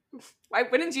 like, why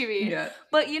wouldn't you be? Yeah.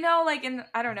 But you know, like,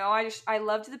 I don't know, I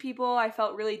loved the people. I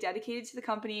felt really dedicated to the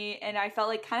company, and I felt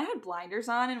like kind of had blinders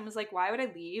on and was like, why would I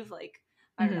leave? Like,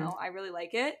 I don't know, I really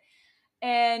like it.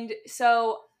 And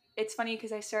so it's funny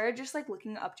because I started just like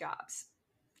looking up jobs.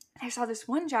 I saw this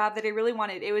one job that I really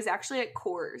wanted. It was actually at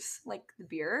Coors, like the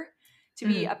beer, to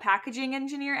be a packaging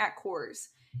engineer at Coors.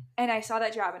 And I saw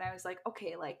that job and I was like,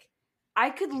 okay, like I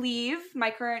could leave my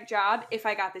current job if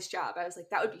I got this job. I was like,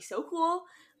 that would be so cool.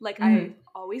 Like, I've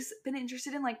always been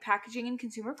interested in like packaging and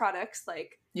consumer products.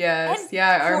 Like, yes,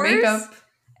 yeah, or makeup.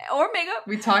 Or makeup.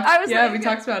 We talked. We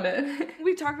talked about it.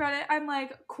 We talked about it. I'm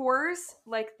like, Coors,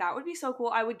 like that would be so cool.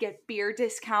 I would get beer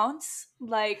discounts.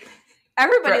 Like,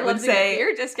 everybody loves a good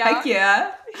beer discount. Heck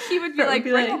yeah. He would be like,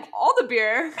 bring home all the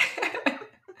beer.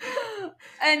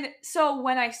 And so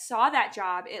when I saw that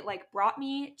job, it like brought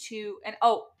me to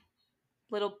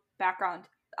little background.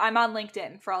 I'm on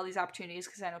LinkedIn for all these opportunities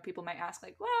because I know people might ask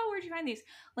like, well, where'd you find these?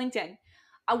 LinkedIn.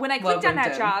 When I clicked on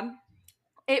that job,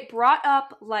 it brought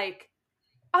up like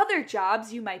other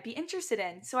jobs you might be interested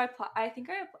in. So I think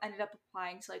I ended up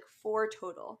applying to like 4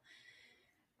 total.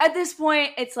 At this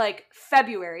point, it's like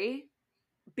February,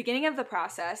 beginning of the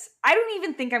process. I don't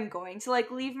even think I'm going to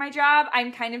like leave my job.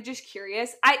 I'm kind of just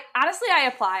curious. I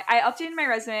apply. I updated my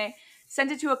resume, sent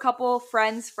it to a couple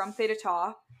friends from Theta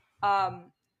Tau.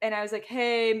 And I was like,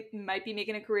 hey, might be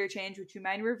making a career change. Would you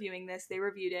mind reviewing this? They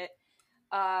reviewed it.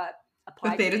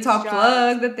 Applied the Theta Tau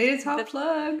plug. The Theta Tau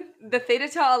plug. The Theta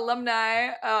Tau alumni.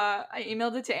 I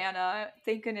emailed it to Anna.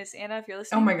 Thank goodness, Anna, if you're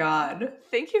listening. Oh my God.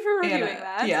 Thank you for reviewing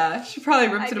that. Yeah, she probably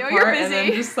ripped it apart and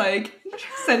then just like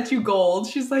sent you gold.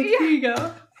 She's like, here you go.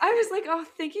 I was like, oh,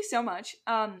 thank you so much.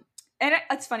 And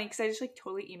it's funny because I just like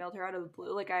totally emailed her out of the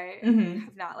blue. Like I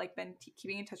have not like been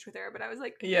keeping in touch with her, but I was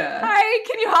like, hi,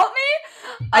 can you help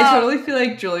me? I totally feel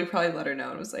like Julie probably let her know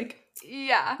and was like,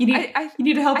 yeah, you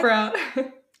need to help her out.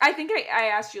 I think I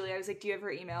asked Julie. I was like, do you have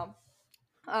her email?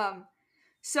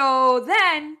 So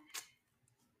then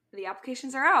the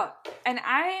applications are out and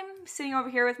I'm sitting over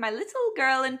here with my little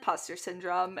girl imposter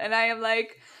syndrome. And I am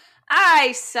like,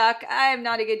 I suck. I'm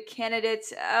not a good candidate.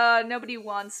 Nobody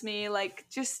wants me. Like,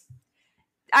 just,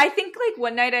 I think like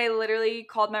one night I literally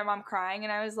called my mom crying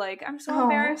and I was like, I'm so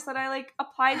embarrassed that I like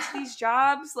applied to these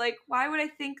jobs. Like, why would I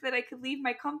think that I could leave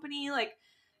my company? Like,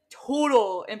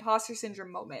 total imposter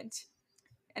syndrome moment.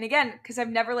 And again, because I've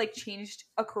never like changed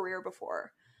a career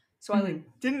before. So I like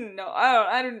didn't know.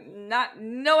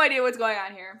 No idea what's going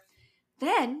on here.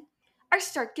 Then I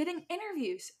start getting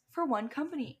interviews for one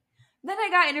company. Then I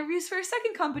got interviews for a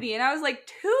second company. And I was like,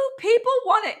 2 people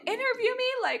want to interview me?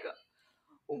 Like,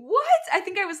 what? I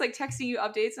think I was like texting you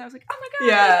updates and I was like, oh my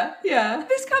God. Yeah.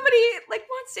 This company like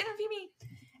wants to interview me.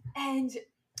 And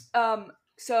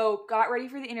so got ready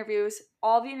for the interviews.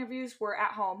 All the interviews were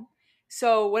at home.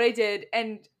 So what I did,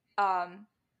 and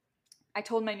I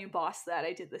told my new boss that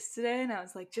I did this today, and I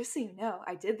was like, just so you know,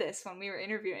 I did this when we were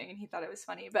interviewing, and he thought it was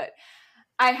funny. But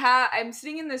I'm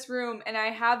sitting in this room, and I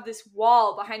have this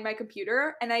wall behind my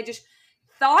computer, and I just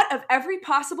thought of every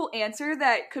possible answer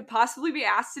that could possibly be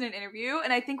asked in an interview.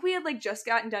 And I think we had like just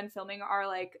gotten done filming our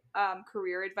like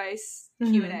career advice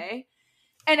Q&A.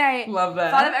 And I Love that.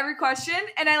 thought of every question,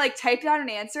 and I like typed out an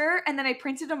answer, and then I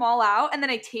printed them all out, and then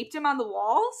I taped them on the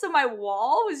wall. So my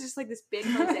wall was just like this big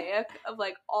mosaic of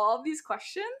like all of these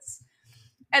questions.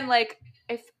 And like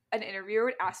if an interviewer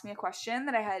would ask me a question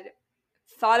that I had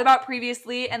thought about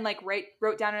previously and like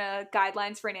wrote down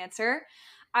guidelines for an answer,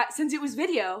 since it was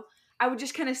video, I would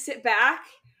just kind of sit back,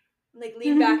 like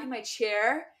lean back in my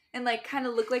chair, and like kind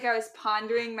of look like I was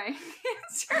pondering my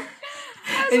answer.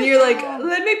 And you're like,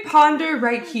 let me ponder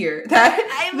right here.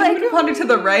 I'm going to ponder to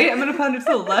the right. I'm going to ponder to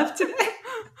the left today.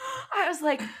 I was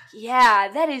like, yeah,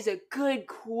 that is a good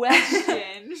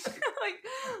question. Like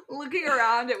looking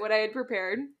around at what I had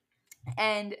prepared.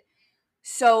 And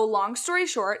so long story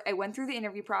short, I went through the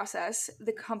interview process.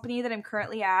 The company that I'm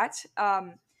currently at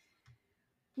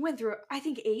went through, I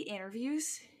think, 8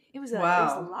 interviews. It was a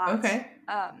lot. Okay.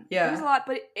 Yeah. It was a lot,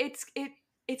 but it's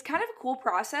kind of a cool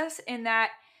process in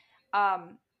that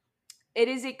it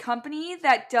is a company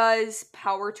that does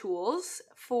power tools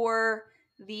for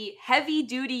the heavy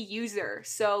duty user.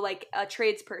 So like a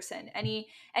tradesperson,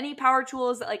 any power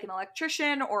tools that like an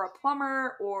electrician or a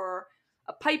plumber or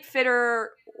a pipe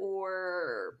fitter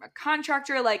or a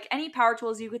contractor, like any power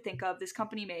tools you could think of, this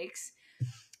company makes.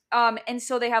 And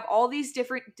so they have all these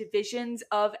different divisions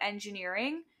of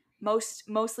engineering,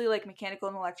 mostly like mechanical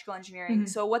and electrical engineering. Mm-hmm.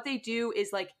 So what they do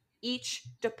is like each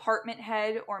department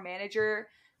head or manager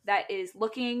that is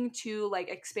looking to like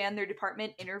expand their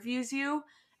department interviews you,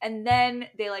 and then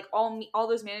they like all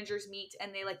those managers meet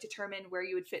and they like determine where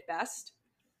you would fit best.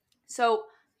 So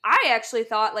I actually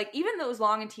thought, like, even though it was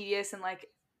long and tedious and like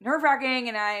nerve-wracking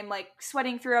and I'm like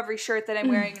sweating through every shirt that I'm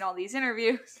wearing in all these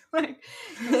interviews, like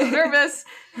I'm so nervous,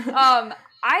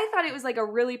 I thought it was like a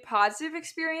really positive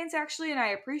experience actually, and I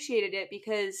appreciated it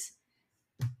because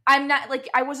I'm not like,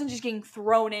 I wasn't just getting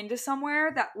thrown into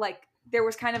somewhere. That like there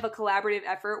was kind of a collaborative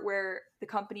effort where the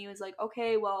company was like,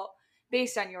 okay, well,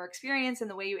 based on your experience and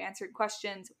the way you answered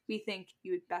questions, we think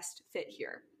you would best fit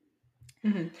here.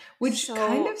 Mm-hmm. Which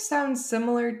kind of sounds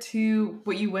similar to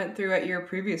what you went through at your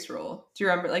previous role. Do you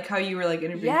remember like how you were like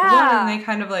interviewing for one and they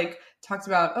kind of like talked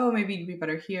about, oh, maybe you'd be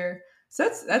better here. So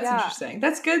that's interesting.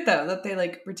 That's good though, that they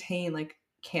like retain like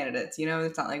candidates, you know?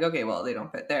 It's not like, okay, well, they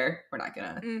don't fit there, we're not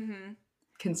gonna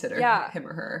consider him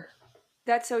or her.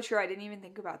 That's so true. I didn't even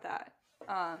think about that.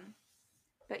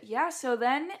 But yeah, so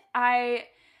then I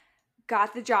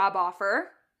got the job offer.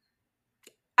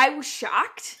 I was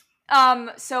shocked.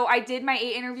 So I did my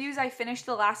 8 interviews. I finished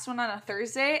the last one on a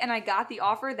Thursday and I got the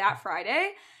offer that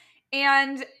Friday.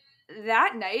 And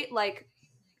that night, like,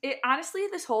 it honestly,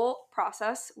 this whole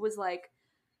process was like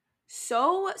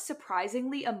so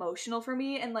surprisingly emotional for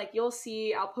me. And like, you'll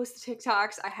see, I'll post the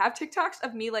TikToks. I have TikToks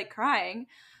of me like crying.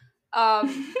 I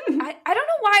don't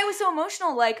know why it was so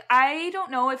emotional. Like, I don't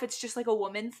know if it's just like a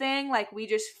woman thing. Like, we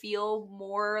just feel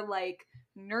more like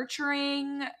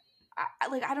nurturing.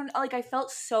 I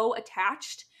felt so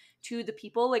attached to the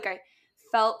people. Like, I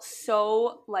felt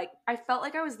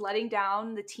like I was letting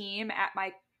down the team at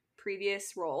my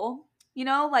previous role. You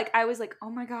know, like I was like, oh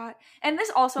my God. And this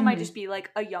also might just be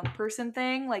like a young person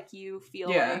thing. Like, you feel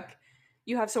like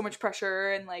you have so much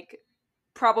pressure, and like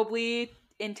probably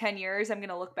in 10 years, I'm going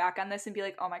to look back on this and be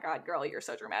like, oh my God, girl, you're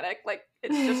so dramatic. Like,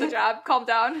 it's just a job. Calm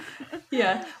down.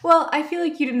 Yeah. Well, I feel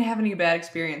like you didn't have any bad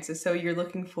experiences. So you're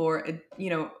looking for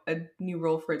a new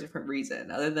role for a different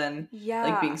reason other than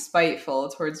like being spiteful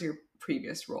towards your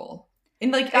previous role.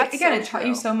 And like, again, it taught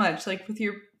you so much, like with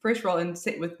your first role and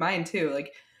with mine too.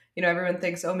 Like, you know, everyone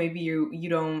thinks, oh, maybe you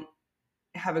don't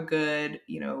have a good, I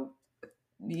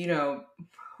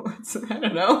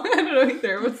don't know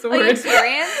either. What's the word?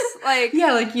 Experience? Like,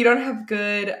 yeah, like you don't have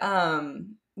good,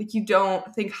 like you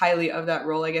don't think highly of that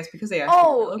role, I guess, because they asked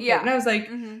you. And I was like,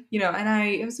 and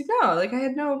I was like, no, like I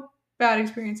had no bad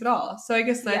experience at all. So I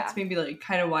guess that's maybe like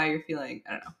kind of why you're feeling,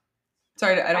 I don't know.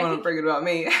 Sorry, I don't want to bring it about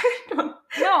me.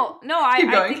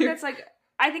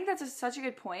 I think that's such a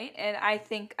good point, and I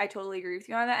think I totally agree with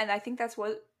you on that, and I think that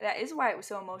is why it was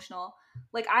so emotional.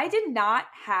 Like, I did not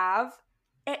have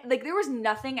like, there was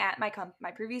nothing at my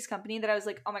previous company that I was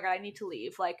like, oh my God, I need to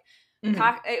leave. Like,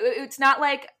 it's not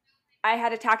like I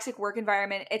had a toxic work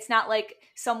environment. It's not like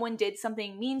someone did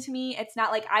something mean to me. It's not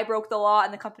like I broke the law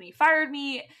and the company fired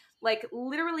me. Like,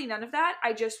 literally none of that.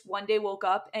 I just one day woke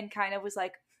up and kind of was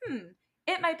like,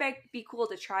 it might be cool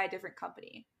to try a different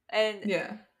company. And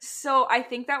Yeah. so I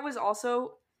think that was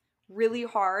also really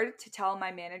hard to tell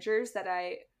my managers that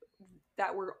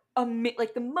were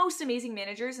like the most amazing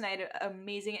managers, and I had an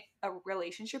amazing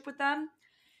relationship with them.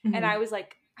 And I was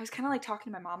kind of like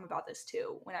talking to my mom about this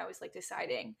too when I was like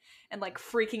deciding and like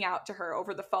freaking out to her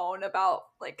over the phone about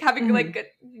like having like a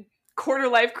quarter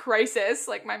life crisis.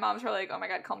 Like my mom's probably like, oh my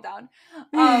God, calm down.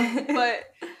 But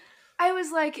I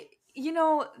was like,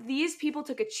 these people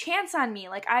took a chance on me.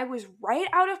 Like I was right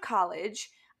out of college.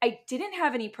 I didn't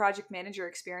have any project manager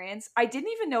experience. I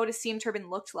didn't even know what a seam turbine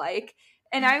looked like.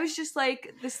 And I was just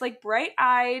like this like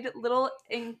bright-eyed little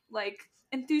like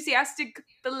enthusiastic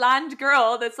blonde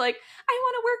girl that's like, I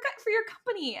want to work for your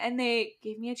company. And they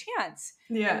gave me a chance.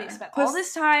 Yeah. And they spent all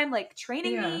this time like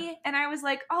training Yeah. me. And I was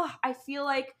like, oh, I feel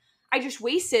like I just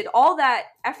wasted all that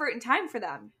effort and time for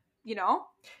them,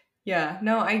 Yeah.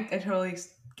 No, I totally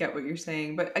get what you're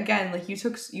saying. But again, like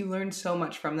you learned so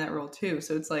much from that role too.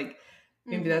 So it's like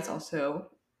maybe that's also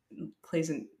plays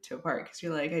into a part because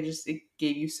you're like, it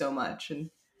gave you so much.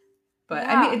 But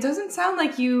I mean, it doesn't sound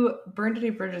like you burned any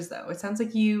bridges though. It sounds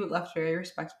like you left very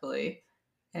respectfully.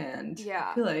 And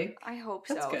I feel like I hope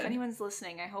that's so. good. If anyone's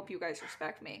listening, I hope you guys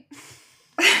respect me.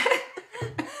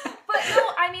 But no,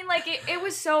 I mean, like, it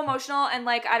was so emotional, and,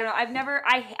 like, I don't know,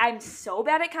 I'm so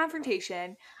bad at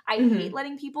confrontation. I hate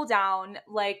letting people down,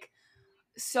 like,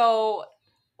 so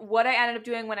what I ended up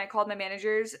doing when I called my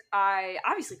managers, I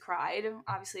obviously cried.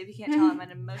 Obviously, if you can't tell, I'm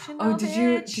an emotional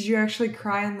bitch. Did you actually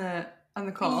cry on the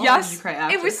call? Yes. Or did you cry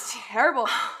after? It was terrible.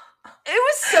 It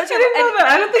was so terrible. I didn't know that.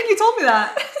 I don't think you told me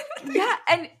that. Yeah,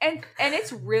 and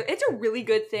it's a really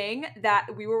good thing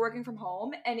that we were working from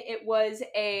home, and it was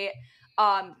a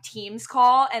Teams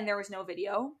call, and there was no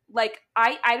video. Like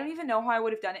I don't even know how I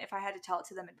would have done it if I had to tell it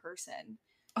to them in person.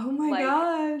 Oh my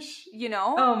gosh.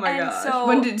 Oh my gosh. So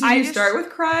when did you start with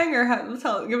crying, or give us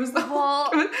the give us the whole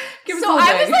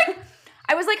thing.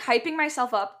 I was like hyping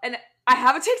myself up, and I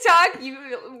have a TikTok.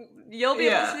 You'll be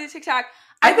able to see the TikTok.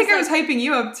 I think I was hyping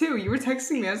you up too. You were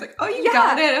texting me. I was like, "Oh, you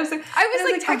got it." I was like,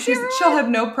 texting her. She'll have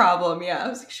no problem. Yeah, I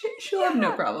was like, she'll have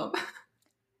no problem.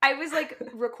 I was like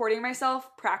recording myself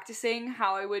practicing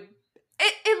how I would.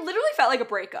 It literally felt like a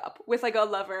breakup with like a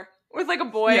lover, with like a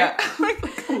boy. Yeah.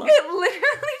 It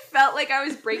literally felt like I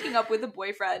was breaking up with a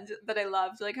boyfriend that I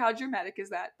loved. Like, how dramatic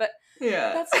is that? But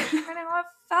that's like, kind of how it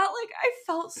felt. Like I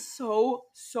felt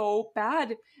so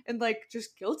bad and like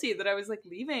just guilty that I was like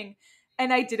leaving.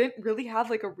 And I didn't really have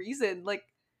like a reason, like,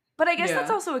 but I guess that's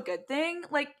also a good thing.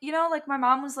 Like, like my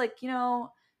mom was like,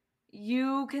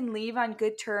 you can leave on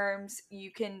good terms.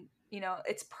 You can,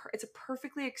 it's a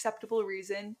perfectly acceptable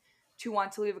reason to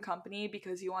want to leave a company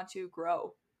because you want to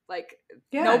grow. Like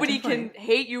nobody can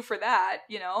hate you for that,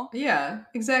 Yeah,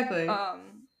 exactly.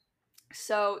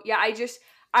 So yeah,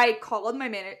 I called my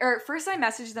manager, or first I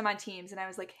messaged them on Teams and I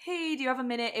was like, hey, do you have a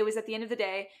minute? It was at the end of the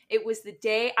day. It was the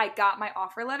day I got my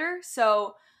offer letter.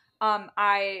 So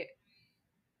I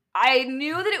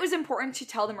knew that it was important to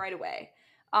tell them right away.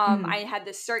 I had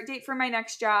the start date for my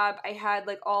next job. I had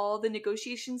like all the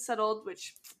negotiations settled,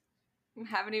 which I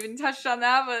haven't even touched on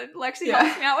that, but Lexi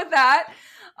helped me out with that.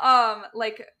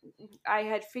 Like I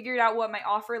had figured out what my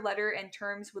offer letter and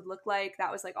terms would look like.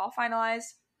 That was like all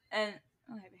finalized. And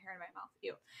I have a hair in my mouth.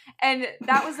 Ew. And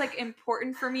that was like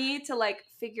important for me to like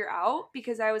figure out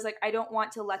because I was like, I don't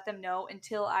want to let them know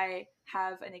until I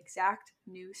have an exact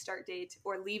new start date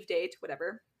or leave date,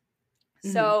 whatever.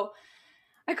 So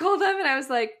I called them and I was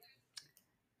like,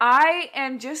 I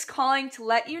am just calling to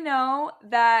let you know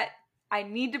that I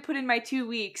need to put in my 2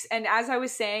 weeks. And as I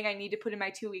was saying, I need to put in my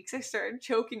 2 weeks, I started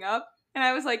choking up. And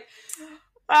I was like,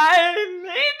 I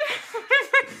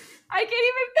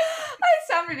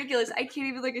sound ridiculous. I can't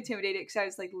even like intimidate it because I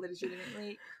was like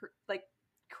legitimately like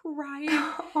crying.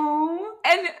 Aww.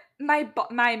 And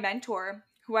my mentor,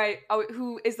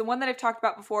 who is the one that I've talked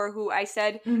about before, who I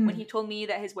said when he told me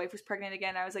that his wife was pregnant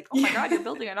again, I was like, oh my God, you're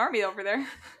building an army over there.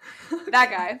 That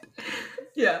guy.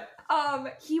 Yeah.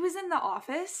 He was in the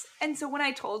office, and so when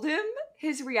I told him,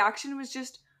 his reaction was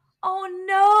just, oh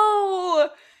no.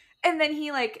 And then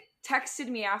he like texted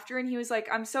me after and he was like,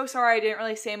 I'm so sorry I didn't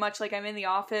really say much, like I'm in the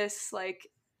office, like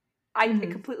I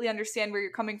completely understand where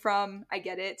you're coming from, I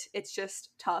get it, it's just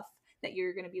tough that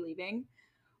you're gonna be leaving.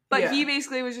 But he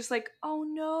basically was just like, oh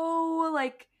no,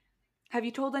 like have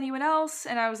you told anyone else?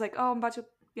 And I was like, oh, I'm about to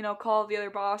call the other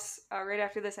boss right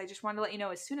after this. I just wanted to let you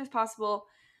know as soon as possible.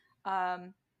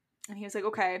 And he was like,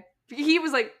 okay. He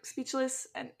was like speechless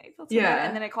and I felt so bad.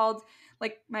 And then I called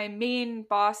like my main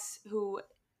boss who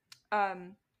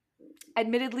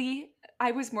admittedly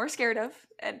I was more scared of,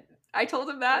 and I told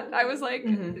him that. I was like, you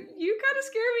kind of scare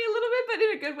me a little bit, but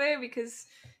in a good way because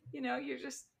you're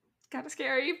just kind of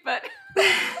scary, but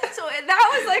so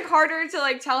that was like harder to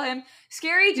like tell him.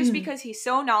 Scary just because he's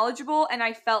so knowledgeable, and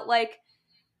I felt like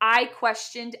I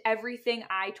questioned everything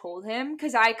I told him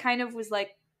because I kind of was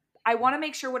like, I want to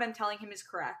make sure what I'm telling him is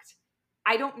correct.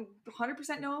 I don't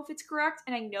 100% know if it's correct,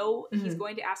 and I know he's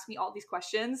going to ask me all these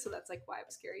questions, so that's like why it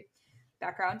was scary.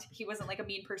 Background, he wasn't like a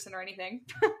mean person or anything.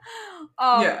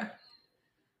 Yeah.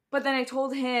 But then I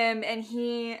told him, and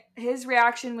his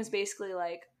reaction was basically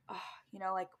like, oh, you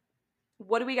know, like,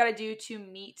 what do we got to do to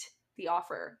meet the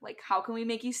offer? Like, how can we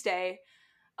make you stay?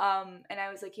 And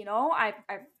I was like, you know, I've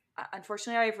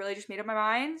unfortunately, I've really just made up my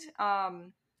mind.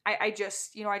 I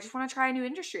just, you know, I just want to try a new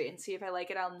industry and see if I like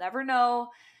it. I'll never know,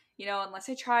 you know, unless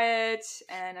I try it,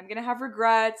 and I'm going to have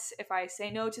regrets if I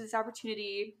say no to this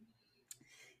opportunity.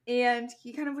 And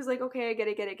he kind of was like, okay, I get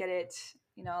it.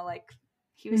 You know, like,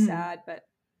 he was sad, but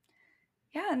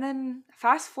yeah. And then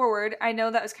fast forward, I know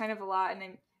that was kind of a lot, and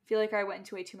I feel like I went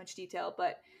into way too much detail,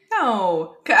 but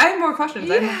no, I have more questions.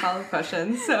 Yeah. I have follow-up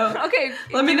questions. So okay,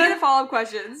 let me give me know the follow-up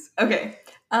questions. Okay.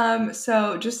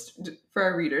 So just for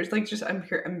our readers, like, just I'm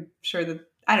sure that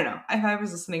I don't know. If I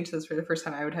was listening to this for the first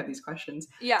time, I would have these questions.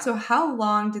 Yeah. So how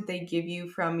long did they give you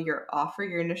from your offer,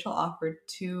 your initial offer,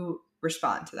 to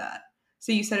respond to that?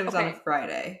 So you said it was on a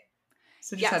Friday.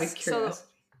 So just out of curiosity.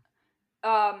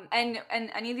 And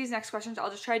any of these next questions, I'll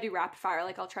just try to do rapid fire.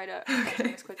 Like, I'll try to answer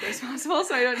them as quickly as possible,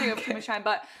 so I don't take up too much time.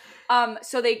 But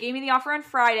so they gave me the offer on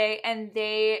Friday, and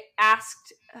they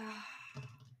asked.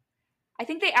 I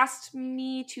think they asked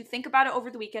me to think about it over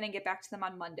the weekend and get back to them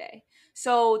on Monday.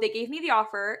 So they gave me the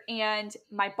offer, and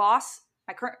my boss,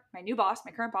 my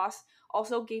current boss,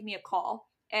 also gave me a call.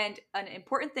 And an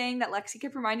important thing that Lexi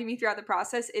kept reminding me throughout the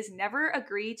process is never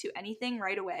agree to anything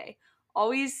right away.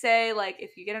 Always say, like,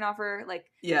 if you get an offer, like,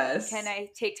 yes, can I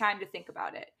take time to think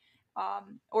about it?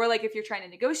 Or like, if you're trying to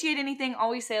negotiate anything,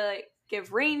 always say, like,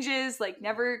 give ranges, like,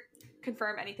 never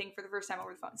confirm anything for the first time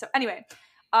over the phone. So anyway,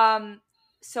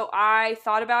 so I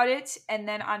thought about it, and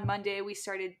then on Monday we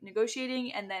started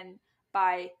negotiating, and then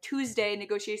by Tuesday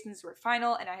negotiations were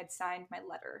final, and I had signed my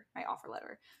offer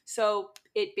letter. So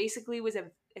it basically was an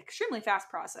extremely fast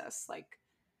process, like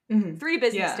 3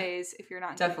 business days if you're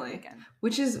not definitely weekend.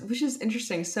 Which is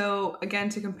interesting. So again,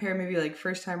 to compare maybe like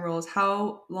first time roles,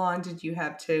 how long did you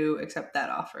have to accept that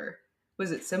offer?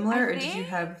 Was it similar, or did you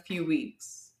have a few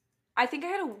weeks? I think I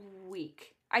had a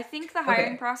week. I think the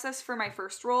hiring process for my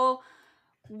first role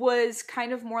was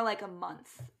kind of more like a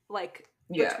month. Like,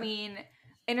 between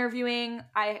interviewing,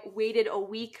 I waited a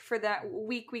week for that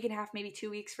week and a half, maybe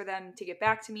 2 weeks for them to get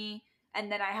back to me,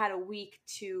 and then I had a week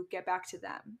to get back to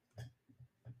them.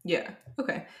 Yeah.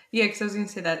 Okay. Yeah, because I was going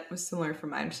to say that was similar for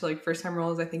mine. So, like, first-time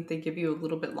roles, I think they give you a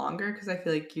little bit longer because I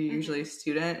feel like you're usually a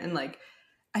student. And, like,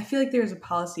 I feel like there's a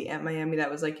policy at Miami that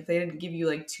was, like, if they didn't give you,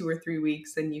 like, 2 or 3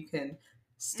 weeks, then you can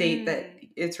state that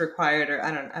it's required, or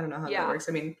I don't know how that works.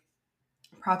 I mean,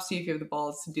 props to you if you have the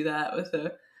balls to do that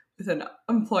with an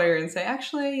employer and say,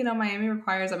 actually, you know, Miami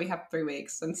requires that we have 3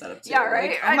 weeks instead of 2. Yeah,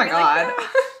 right. Like, oh my God. Like,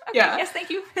 yeah. Yes, thank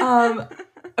you.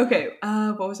 Okay.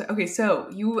 What was it? Okay. So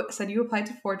you said you applied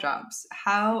to 4 jobs.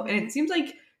 How, and it seems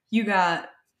like you got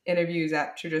interviews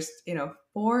after just,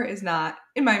 4 is not,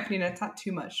 in my opinion, it's not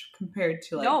too much compared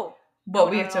to like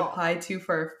what we have to apply to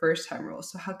for our first time role.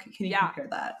 So how can you compare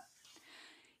that?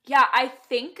 Yeah, I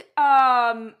think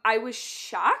I was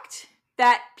shocked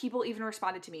that people even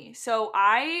responded to me. So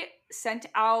I sent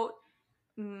out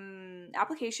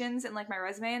applications and like my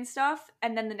resume and stuff,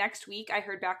 and then the next week I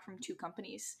heard back from 2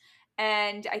 companies.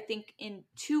 And I think in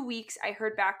 2 weeks I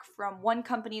heard back from one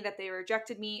company that they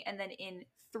rejected me, and then in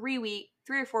 3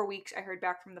 or 4 weeks I heard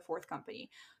back from the 4th company.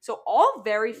 So all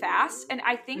very fast, and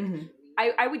I think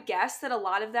I would guess that a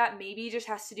lot of that maybe just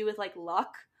has to do with like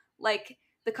luck. Like,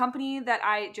 the company that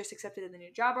I just accepted the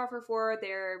new job offer for,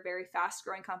 they're a very fast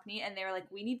growing company, and they were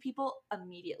like, we need people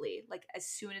immediately, like as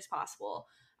soon as possible.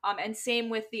 And same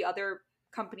with the other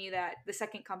company, the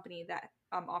second company that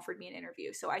offered me an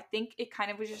interview. So I think it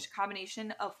kind of was just a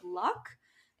combination of luck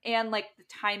and like the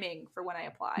timing for when I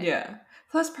applied. Yeah.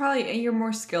 Plus probably you're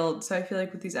more skilled. So I feel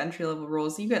like with these entry level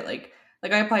roles, you get like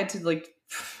I applied to like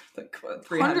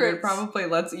 300 Hundreds. probably.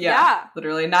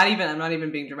 Literally. I'm not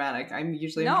even being dramatic. I'm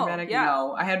usually dramatic.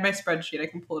 No, I had my spreadsheet. I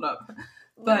can pull it up.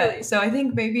 Literally. But so I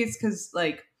think maybe it's because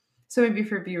like, so maybe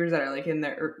for viewers that are like in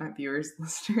there, or not viewers,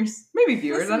 listeners, maybe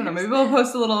viewers, I don't know, maybe we'll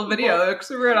post a little video because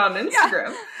we're on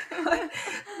Instagram.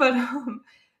 But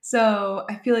so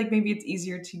I feel like maybe it's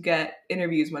easier to get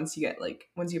interviews once you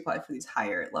apply for these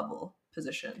higher level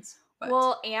positions. But.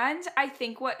 Well, and I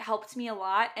think what helped me a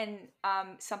lot, and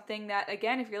something that,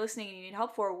 again, if you're listening and you need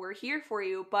help for, we're here for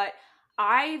you, but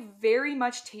I very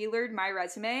much tailored my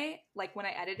resume, like when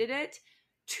I edited it,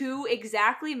 to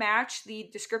exactly match the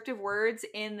descriptive words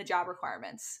in the job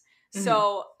requirements. Mm-hmm.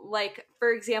 So, like,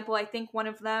 for example, I think one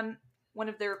of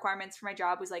the requirements for my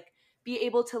job was like be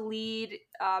able to lead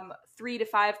 3 to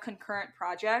 5 concurrent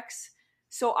projects.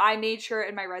 So I made sure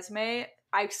in my resume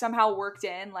I somehow worked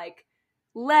in like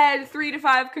led 3 to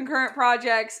 5 concurrent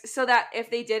projects so that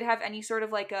if they did have any sort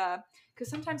of like a, because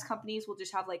sometimes companies will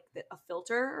just have like a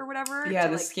filter or whatever Yeah, to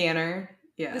the like scanner.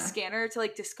 the Yeah. scanner to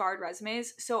like discard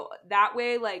resumes. So that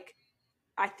way, like,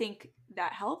 I think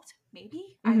that helped.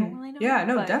 Maybe I don't Mm-hmm. really know, Yeah,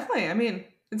 no, but definitely. I mean,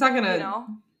 it's not you gonna,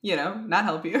 know. not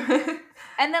help you.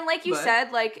 And then, like you But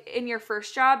said, like in your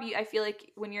first job, I feel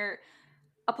like when you're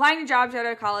applying to jobs out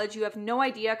of college, you have no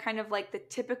idea kind of like the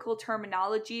typical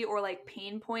terminology or like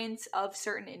pain points of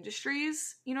certain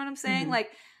industries. You know what I'm saying? mhm.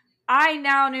 Like I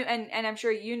now knew, and I'm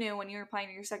sure you knew when you were applying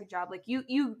to your second job, like you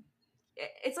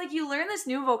it's like you learn this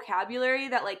new vocabulary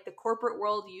that like the corporate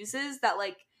world uses that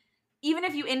like even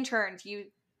if you interned,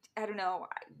 I don't know,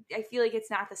 I feel like it's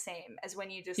not the same as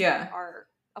when you just like Yeah. are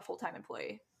a full-time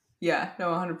employee. Yeah, no,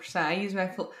 100%. I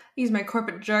use my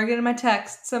corporate jargon in my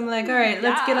texts. I'm like, all right,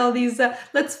 let's get Yeah. all these.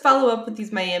 Let's follow up with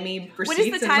these Miami What is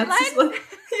the receipts, and let's timeline?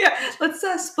 just yeah,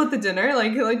 let's split the dinner.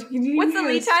 Like, What's the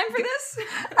lead time for this?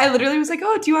 I literally was like,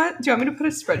 oh, do you want me to put a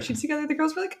spreadsheet together? The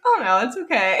girls were like, oh no, it's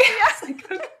okay. Yeah. It's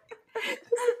like, okay.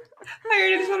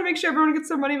 I just want to make sure everyone gets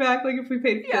their money back, like if we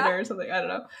paid for Yeah. dinner or something. I don't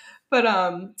know. But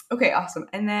okay, awesome.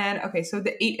 And then okay, so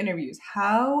the 8 interviews,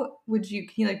 can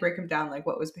you like break them down? Like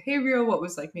what was behavioral, what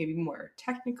was like maybe more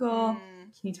technical? Mm.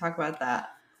 Can you talk about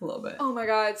that a little bit? Oh my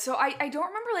god. So I don't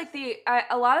remember like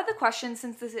a lot of the questions,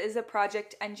 since this is a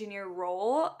project engineer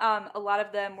role, a lot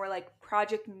of them were like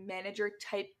project manager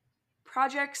type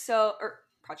projects, or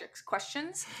projects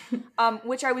questions,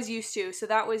 which I was used to. So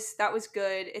that was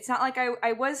good. It's not like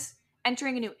I was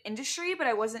entering a new industry, but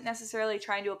I wasn't necessarily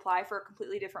trying to apply for a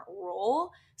completely different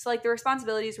role. So like the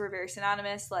responsibilities were very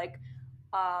synonymous. Like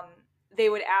um, they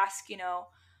would ask,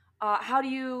 how do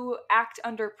you act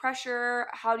under pressure?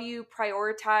 How do you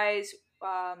prioritize,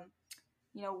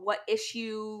 what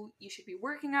issue you should be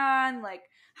working on? Like,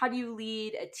 how do you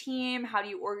lead a team? How do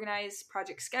you organize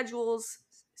project schedules?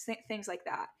 Things like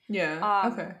that. Yeah.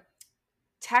 Um, Okay.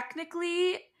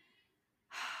 technically,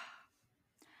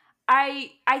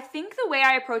 I think the way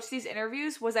I approached these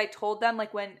interviews was I told them,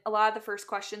 like, when a lot of the first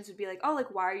questions would be like, oh,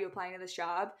 like, why are you applying to this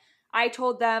job? I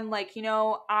told them, like,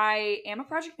 I am a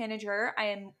project manager. I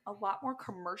am a lot more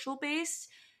commercial based,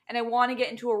 and I want to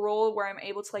get into a role where I'm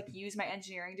able to like use my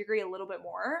engineering degree a little bit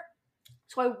more.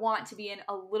 So I want to be in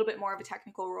a little bit more of a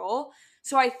technical role.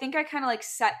 So I think I kind of like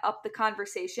set up the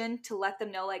conversation to let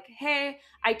them know, like, hey,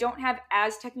 I don't have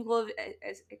as technical of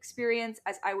as experience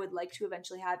as I would like to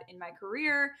eventually have in my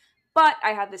career, but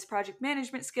I have this project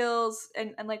management skills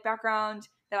and like background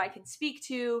that I can speak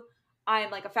to.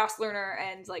 I'm like a fast learner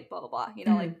and like blah blah blah.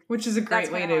 Like Which is a that's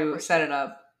great kind way of how I to approached set it. it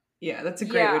up. Yeah, that's a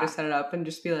great way to Yeah. set it up and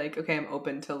just be like, okay, I'm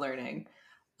open to learning.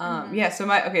 Mm-hmm. Yeah, so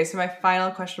my final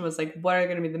question was like, what are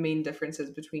going to be the main differences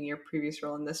between your previous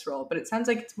role and this role? But it sounds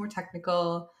like it's more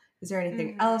technical. Is there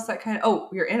anything Mm-hmm. else that kind of? Oh,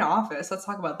 you're in office. Let's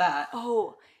talk about that.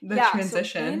 Oh, The yeah. So in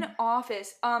transition.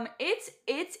 office,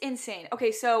 it's insane.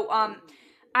 Okay, so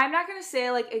I'm not gonna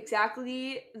say like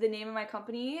exactly the name of my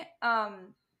company.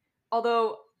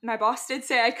 Although my boss did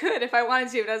say I could if I wanted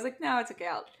to, but I was like, no, it's okay.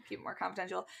 I'll keep it more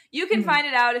confidential. You can Mhm. find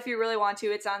it out if you really want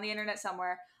to. It's on the internet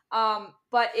somewhere.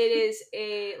 But it is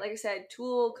like I said,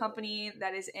 tool company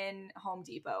that is in Home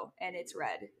Depot, and it's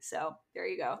red. So there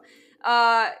you go.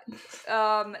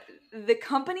 Um, the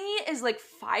company is like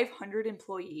 500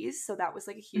 employees, so that was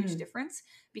like a huge Mhm. difference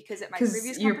because at my Because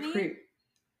previous company, it was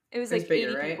it was like bigger,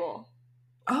 80 right? people.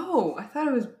 Oh, I thought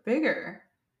it was bigger.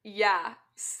 Yeah.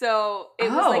 So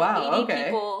it was Oh like wow.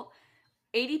 Okay.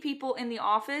 80 people in the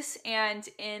office and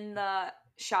in the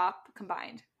shop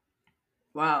combined.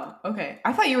 Wow. Okay.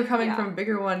 I thought you were coming from Yeah. a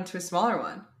bigger one to a smaller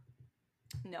one.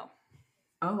 No.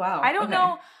 Oh I wow. don't Okay.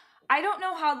 know. I don't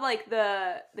know how like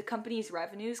the company's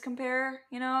revenues compare,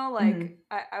 like Hmm.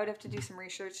 I would have to do some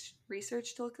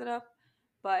research to look that up.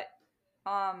 But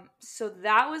so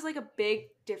that was like a big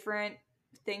different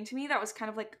thing to me. That was kind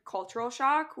of like a cultural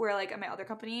shock where like at my other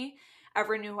company,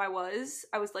 everyone knew who I was.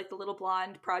 I was like the little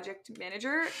blonde project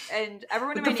manager, and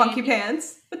everyone With in the my funky name,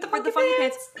 pants. With the for the funky funky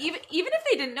pants, pants. even if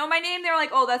they didn't know my name, they were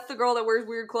like, "Oh, that's the girl that wears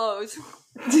weird clothes."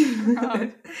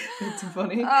 um, That's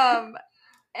funny. um,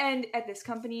 and at this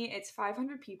company, it's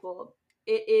 500 people.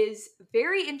 It is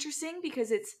very interesting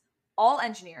because it's all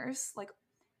engineers. Like,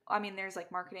 I mean, there's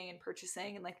like marketing and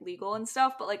purchasing and like legal and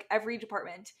stuff, but like every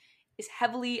department is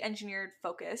heavily engineered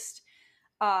focused.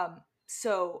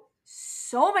 So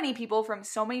so many people from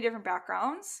so many different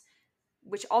backgrounds,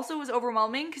 which also was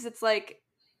overwhelming because it's like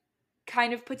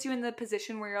kind of puts you in the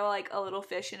position where you're like a little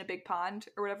fish in a big pond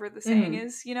or whatever the saying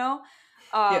is, you know?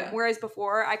 Yeah. Whereas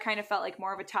before I kind of felt like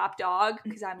more of a top dog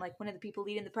because I'm like one of the people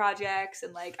leading the projects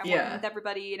and like I'm working with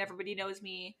everybody and everybody knows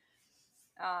me.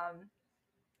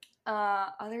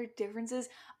 Other differences.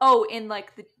 Oh, in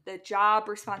like the job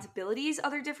responsibilities,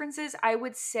 other differences, I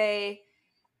would say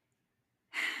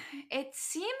it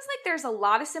seems like there's a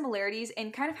lot of similarities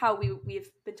in kind of how we've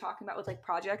been talking about with like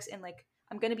projects and like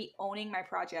I'm going to be owning my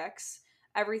projects.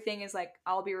 Everything is like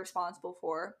I'll be responsible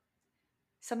for.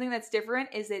 Something that's different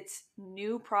is it's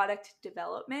new product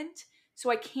development. So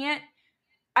I think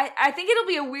it'll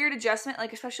be a weird adjustment,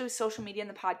 like especially with social media and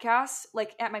the podcast.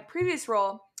 Like at my previous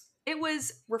role, it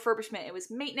was refurbishment, it was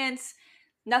maintenance.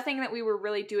 Nothing that we were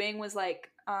really doing was like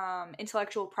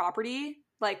intellectual property.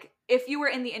 Like if you were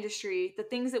in the industry, the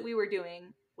things that we were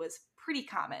doing was pretty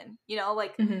common. You know,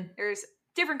 like there's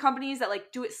different companies that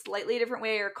like do it slightly a different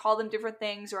way or call them different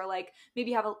things or like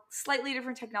maybe have a slightly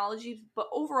different technology. But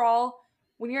overall,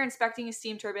 when you're inspecting a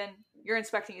steam turbine, you're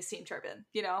inspecting a steam turbine.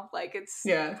 You know, like it's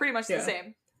pretty much the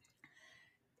same.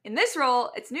 In this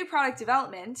role, it's new product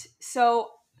development, so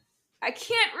I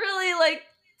can't really like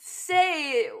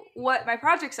say what my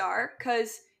projects are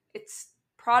because it's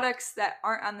products that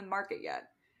aren't on the market yet.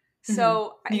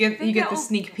 So you get the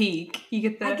sneak peek. You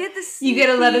get the you get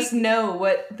to let us know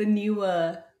what the new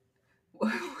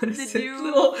what is it?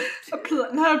 Little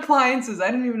not appliances.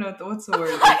 I don't even know what's the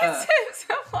word.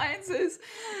 Appliances.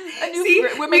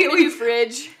 We're making a new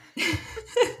fridge.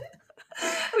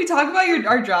 We talk about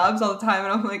our jobs all the time,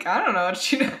 and I'm like, I don't know what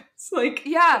she does. Like,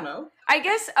 I don't know. I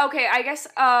guess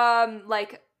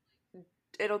like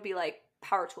it'll be like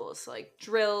power tools, like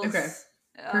drills. Okay.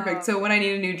 Perfect. So when I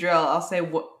need a new drill, I'll say,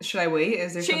 "What should I wait?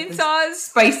 Is there chainsaws? Something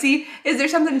spicy? Is there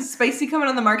something spicy coming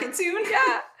on the market soon?"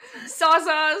 Yeah,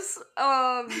 sawzalls.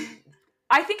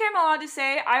 I think I'm allowed to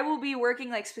say I will be working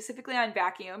like specifically on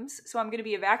vacuums, so I'm going to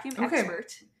be a vacuum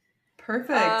expert.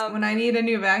 Perfect. When I need a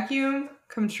new vacuum,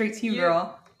 come straight to you,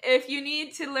 girl. If you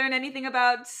need to learn anything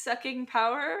about sucking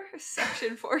power,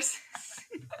 suction forces.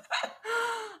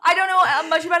 I don't know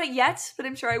much about it yet, but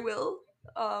I'm sure I will.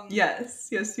 Yes,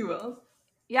 you will.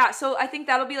 Yeah, so I think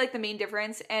that'll be like the main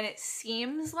difference, and it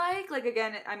seems like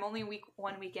again, I'm only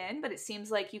one week in, but it seems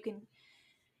like you can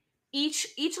each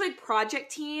like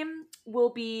project team will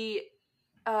be.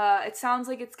 It sounds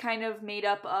like it's kind of made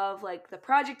up of like the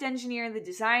project engineer, the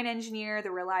design engineer,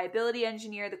 the reliability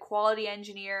engineer, the quality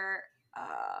engineer,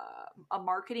 a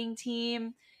marketing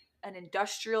team, an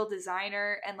industrial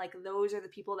designer, and like those are the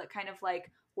people that kind of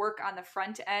like work on the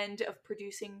front end of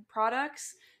producing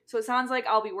products. So it sounds like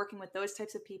I'll be working with those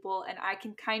types of people, and I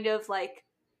can kind of like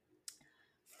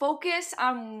focus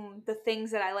on the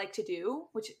things that I like to do,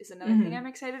 which is another thing I'm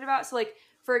excited about. So like,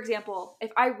 for example,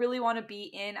 if I really want to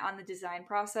be in on the design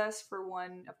process for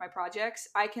one of my projects,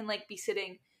 I can like be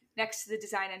sitting next to the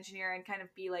design engineer and kind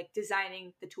of be like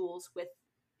designing the tools with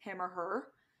him or her.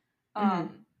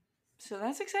 So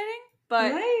that's exciting.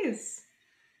 But nice.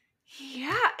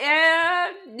 Yeah,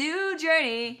 and new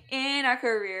journey in our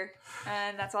career.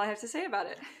 And that's all I have to say about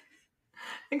it.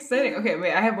 Exciting. Okay,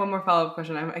 wait, I have one more follow-up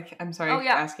question. I'm sorry for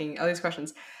asking all these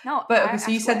questions. No, but okay, so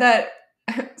you said that.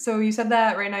 So you said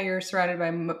that right now you're surrounded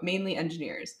by mainly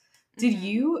engineers. Did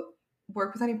you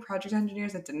work with any project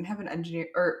engineers that didn't have an engineer,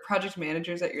 or project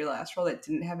managers at your last role that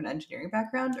didn't have an engineering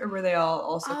background, or were they all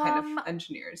also kind of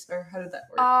engineers, or how did that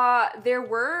work? There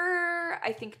were,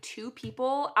 I think, 2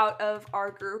 people out of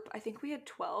our group. I think we had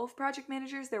 12 project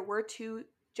managers. There were 2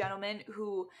 gentlemen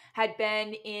who had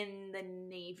been in the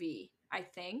Navy, I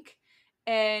think.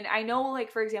 And I know,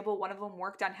 like, for example, one of them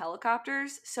worked on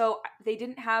helicopters. So they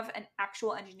didn't have an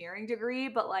actual engineering degree,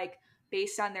 but, like,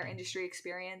 based on their industry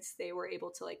experience, they were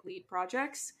able to, like, lead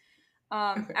projects.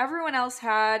 Everyone else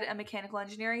had a mechanical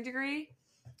engineering degree.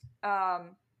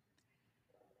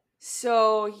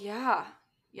 So, yeah,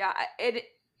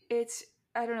 it's,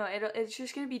 I don't know, it's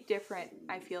just going to be different,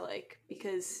 I feel like,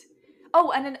 because...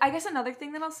 Oh, and then I guess another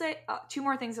thing that I'll say, 2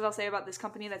 more things that I'll say about this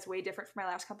company that's way different from my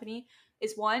last company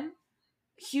is, one,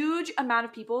 huge amount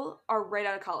of people are right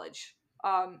out of college.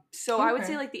 So I would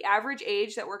say like the average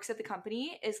age that works at the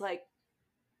company is like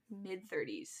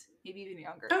mid-30s, maybe even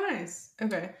younger. Oh, nice.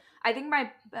 Okay. I think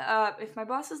if my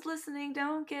boss is listening,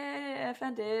 don't get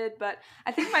offended, but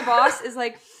I think my boss is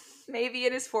like maybe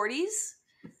in his 40s.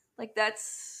 Like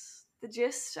that's the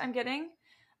gist I'm getting.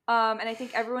 And I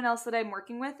think everyone else that I'm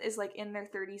working with is like in their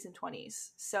 30s and 20s.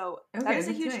 So that is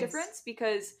a huge difference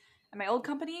because at my old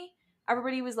company,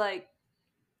 everybody was like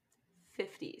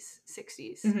 50s,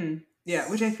 60s. Yeah,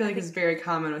 which I feel I like think. is very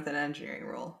common with an engineering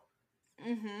role.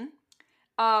 Mm-hmm.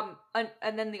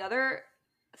 And then the other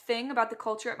thing about the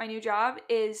culture at my new job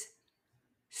is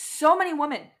so many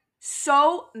women.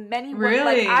 So many women.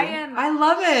 Like, I Really? am I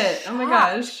love it. Oh my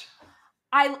shocked. gosh.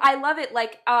 I love it.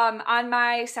 Like, on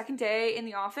my second day in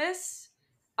the office,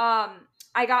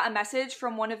 I got a message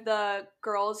from one of the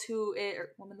girls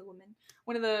one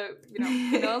of the,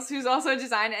 females who's also a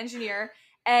design engineer.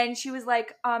 And she was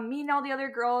like, me and all the other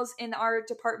girls in our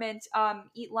department,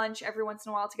 eat lunch every once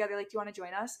in a while together. Like, do you want to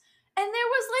join us? And there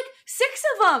was like 6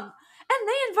 of them. And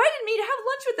they invited me to have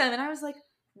lunch with them. And I was like,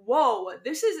 whoa,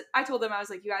 I told them, I was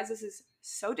like, you guys, this is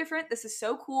so different. This is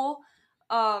so cool.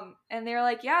 And they're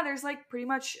like, yeah, there's like pretty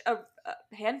much a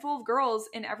handful of girls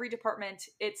in every department.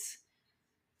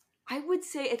 I would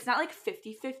say it's not like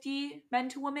 50-50 men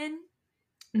to women,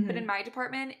 but in my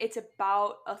department, it's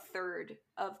about a third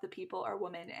of the people are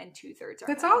women and 2/3 are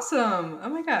That's men. awesome. Oh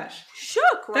my gosh.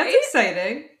 Shook, right? That's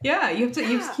exciting. Yeah, you have to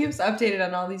keep us updated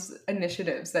on all these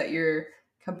initiatives that your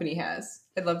company has.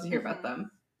 I'd love to hear about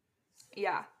them.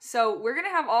 Yeah. So we're going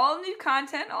to have all new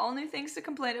content, all new things to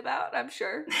complain about, I'm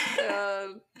sure.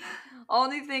 All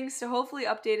new things to hopefully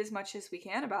update as much as we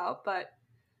can about, but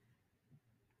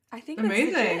I think that's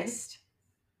the gist.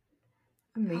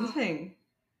 Amazing.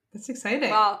 That's exciting.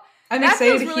 Well, I'm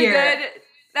excited to hear. Good.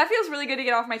 That feels really good to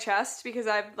get off my chest because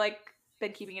I've like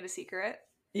been keeping it a secret.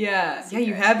 Yeah,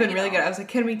 you have been really good. I was like,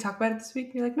 can we talk about it this week?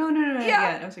 And you're like, no,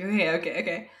 yeah. I was like,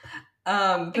 okay.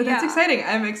 But that's exciting.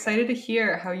 I'm excited to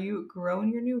hear how you grow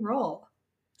in your new role.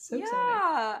 So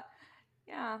exciting.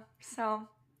 Yeah. So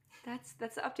that's the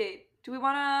update. Do we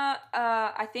want to?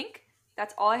 I think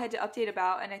that's all I had to update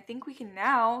about, and I think we can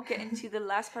now get into the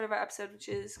last part of our episode, which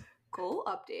is goal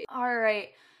update. All right.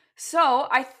 So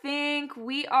I think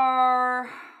we are.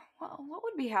 Well, what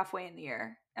would be halfway in the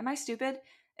year? Am I stupid?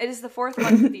 It is the 4th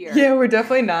month of the year. Yeah, we're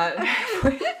definitely not.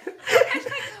 We're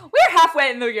halfway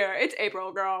in the year. It's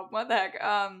April, girl. What the heck?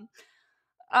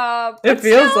 It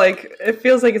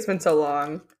feels like it's been so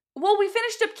long. Well, we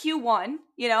finished up Q1.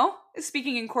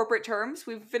 Speaking in corporate terms,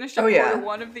 we've finished up quarter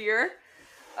 1 of the year.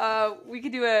 We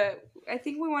could do I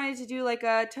think we wanted to do like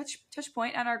a touch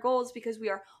point on our goals because we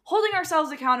are holding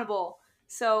ourselves accountable.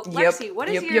 So, Lexi, what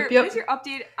is your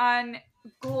update on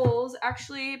goals?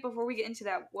 Actually, before we get into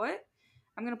that,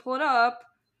 I'm going to pull it up.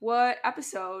 What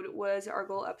episode was our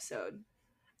goal episode?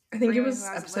 I think it was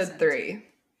episode 3.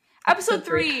 Episode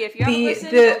 3. If you haven't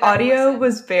listened, the audio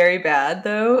was very bad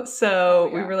though, so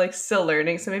we were like still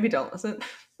learning. So maybe don't listen,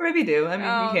 or maybe do. I mean,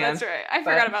 you can. That's right. I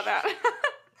forgot about that.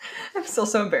 I'm still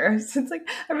so embarrassed. It's like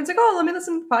everyone's like, "Oh, let me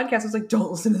listen to the podcast." I was like,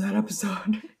 "Don't listen to that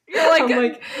episode." You're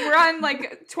like, we're on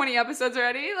like 20 episodes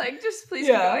already. Like, just please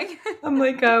keep going. I'm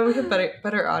like, we have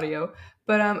better audio.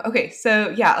 But okay, so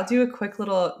yeah, I'll do a quick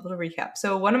little recap.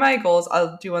 So one of my goals,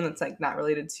 I'll do one that's like not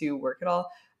related to work at all.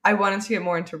 I wanted to get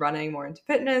more into running, more into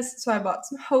fitness, so I bought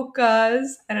some Hokas.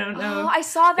 I don't know. Oh, I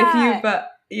saw that.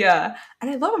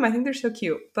 And I love them. I think they're so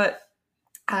cute. But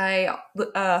I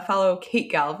follow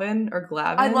Kate Galvin or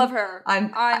Glavin. I love her.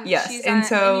 She's in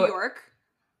New York.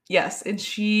 Yes, and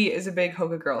she is a big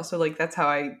Hoka girl. So like that's how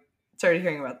I started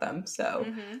hearing about them. So,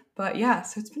 but yeah,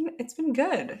 so it's been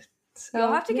good. So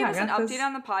you'll have to give us an update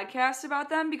on the podcast about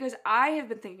them because I have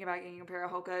been thinking about getting a pair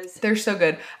of Hokas. They're so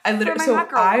good.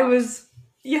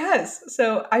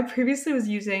 So I previously was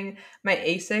using my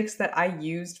Asics that I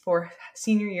used for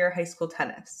senior year high school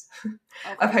tennis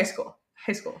of high school.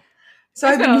 So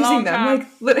I've been using them like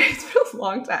literally. It's been a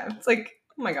long time. It's like,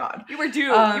 oh my god, you were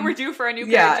due. You were due for a new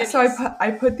pair. Yeah. So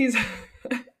I put these.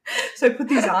 So I put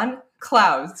these on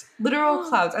clouds, literal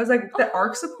clouds. I was like the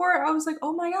arc support. I was like,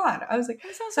 oh my god. I was like,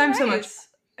 so I'm so much.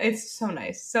 It's so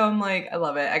nice. So I'm like, I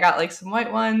love it. I got like some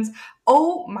white ones.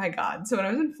 Oh my god. So when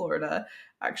I was in Florida,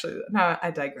 actually, now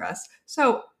I digress.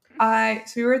 So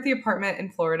we were at the apartment in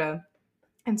Florida,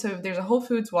 and so there's a Whole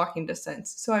Foods walking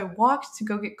distance. So I walked to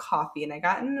go get coffee, and I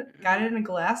got it in a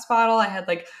glass bottle. I had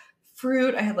like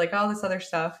fruit. I had like all this other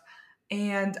stuff,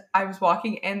 and I was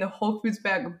walking, and the Whole Foods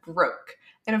bag broke.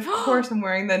 And of course, I'm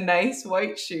wearing the nice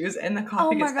white shoes, and the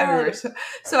coffee gets everywhere.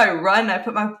 So I run. I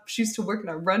put my shoes to work,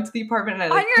 and I run to the apartment,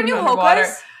 and I put them underwater.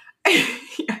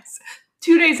 Yes.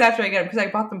 2 days after I get them, because I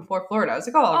bought them before Florida. I was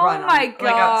like, I'll run. Like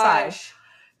outside.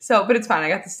 So, but it's fine. I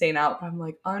got the stain out, but I'm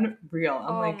like, unreal.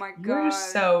 I'm you're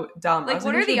just so dumb. Like, I was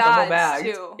what like, are the odds,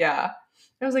 too? Yeah.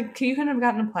 I was like, you couldn't have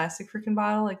gotten a plastic freaking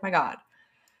bottle? Like, my God.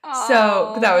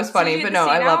 So, but that was funny. But no,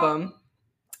 I love them.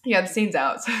 Yeah, the stain's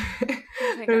out.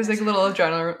 But it was like a little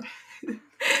adrenaline.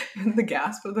 The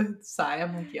gasp of the sigh.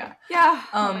 I'm like, yeah. Yeah.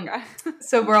 Oh my God.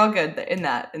 So we're all good in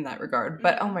that regard.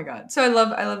 But oh my God. So I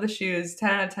love the shoes. 10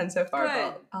 out of 10 so far.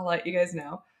 But I'll let you guys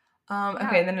know. Okay,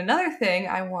 Yeah. and then another thing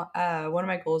I want, one of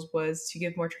my goals was to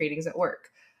give more trainings at work.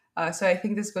 So I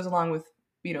think this goes along with,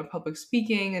 public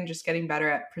speaking and just getting better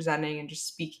at presenting and just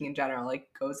speaking in general, like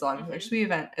goes along with our Mhm. SWE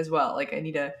event as well. Like I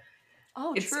need to,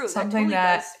 Oh, it's true. That something totally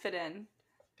that, does fit in.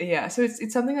 yeah, so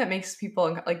it's something that makes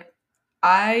people, like,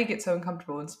 I get so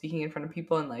uncomfortable in speaking in front of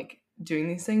people and like doing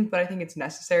these things, but I think it's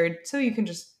necessary so you can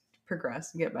just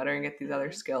progress and get better and get these other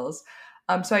Mhm. skills.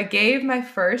 So I gave my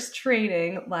first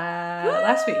training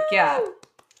last week. Yeah. Woo!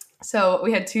 So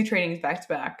we had two trainings back to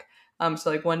back.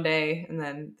 So like one day and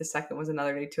then the second was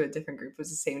another day to a different group. It was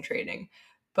the same training.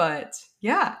 But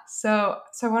yeah, so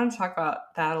I wanted to talk about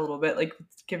that a little bit, like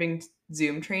giving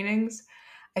Zoom trainings.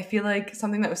 I feel like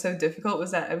something that was so difficult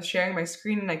was that I was sharing my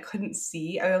screen and I couldn't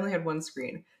see. I only had one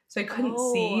screen. So I couldn't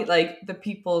see Oh. like the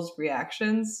people's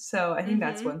reactions. So I think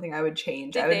that's Mhm. one thing I would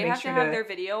change. I Did would they make have to sure have to their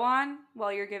video on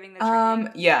while you're giving the training?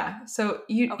 yeah. So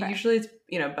Okay. usually it's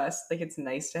best, like it's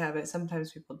nice to have it.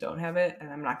 Sometimes people don't have it, and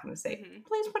I'm not going to say Mhm.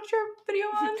 please put your video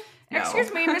on. Excuse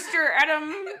No, me, Mr.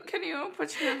 Adam, can you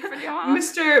put your video on?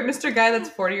 Mister guy that's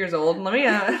 40 years old. Let me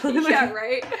let me Yeah, look.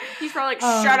 right. He's probably like,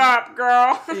 "Shut Um up,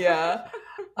 girl." yeah.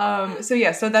 So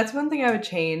yeah, so that's one thing I would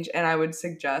change, and I would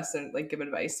suggest and like give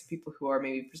advice to people who are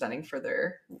maybe presenting for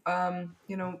their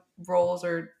roles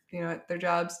or at their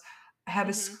jobs. Have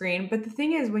a Mhm. screen, but the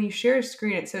thing is, when you share a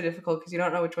screen, it's so difficult because you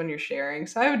don't know which one you're sharing.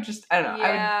 So I would just, I don't know, I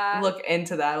would Yeah. look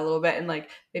into that a little bit and like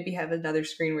maybe have another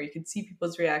screen where you could see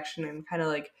people's reaction and kind of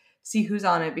like see who's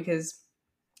on it, because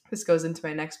this goes into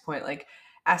my next point. Like,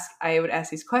 I would ask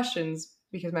these questions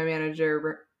because my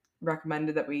manager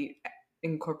recommended that we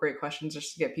incorporate questions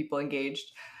just to get people engaged.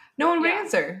 No one would Yeah.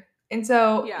 answer. And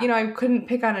so, Yeah. I couldn't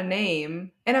pick on a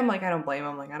name. And I'm like, I don't blame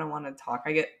them. Like, I don't want to talk.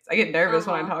 I get nervous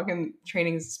when I Uh-huh. talk in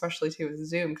trainings, especially too with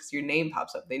Zoom, because your name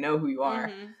pops up. They know who you are.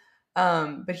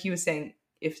 Mhm. But he was saying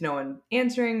if no one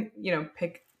answering,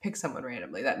 pick someone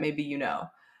randomly that maybe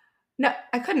No,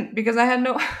 I couldn't because I had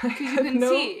no I Because you had couldn't no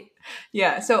see.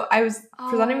 yeah, so I was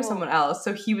presenting with someone Oh. else,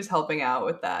 so he was helping out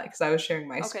with that because I was sharing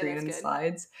my Okay, screen that's and good.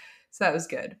 slides. So that was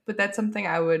good. But that's something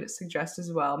I would suggest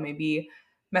as well. Maybe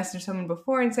message someone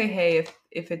before and say, "Hey,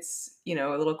 if it's, a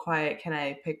little quiet, can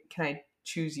I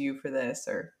choose you for this?"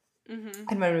 Or Mhm.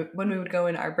 and when we would go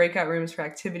in our breakout rooms for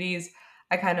activities,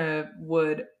 I kind of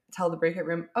would tell the breakout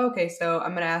room, okay, so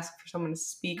I'm going to ask for someone to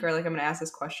speak, or like I'm going to ask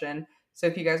this question. So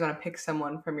if you guys want to pick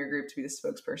someone from your group to be the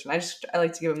spokesperson, I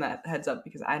like to give them that heads up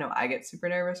because I know I get super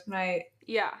nervous when I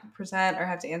Yeah. present or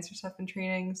have to answer stuff in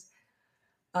trainings.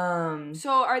 Um,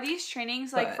 So are these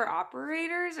trainings like but for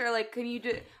operators, or like are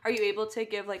you able to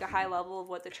give like a high level of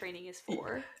what the training is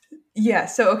for? Yeah,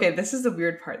 so okay, this is the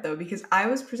weird part though, because I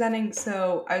was presenting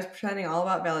all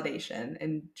about validation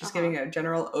and just Uh-huh. giving a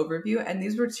general overview, and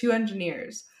these were two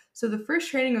engineers. So the first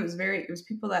training it was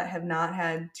people that have not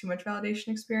had too much validation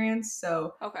experience,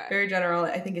 so Okay. very general.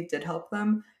 I think it did help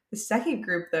them. The second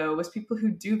group though was people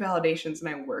who do validations and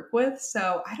I work with.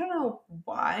 So I don't know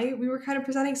why we were kind of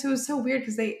presenting. So it was so weird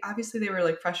because they were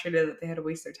like frustrated that they had to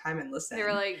waste their time and They were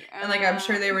listen. like, And like I'm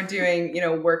sure they were doing,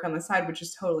 work on the side, which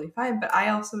is totally fine. But I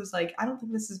also was like, I don't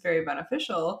think this is very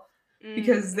beneficial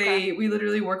because okay. we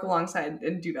literally work alongside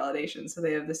and do validation. So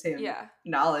they have the same Yeah.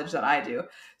 knowledge that I do.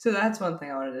 So that's one thing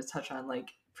I wanted to touch on, like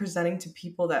presenting to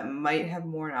people that might have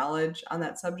more knowledge on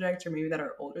that subject or maybe that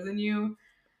are older than you.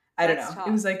 I don't That's know.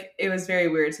 tough. It was very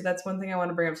weird. So that's one thing I want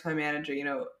to bring up to my manager,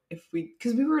 if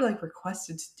because we were like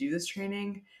requested to do this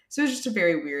training. So it was just a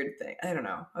very weird thing. I don't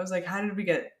know. I was like, how did we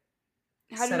get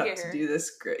How did set we up get to here? do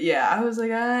this? Yeah, I was like,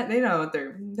 they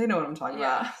know what I'm talking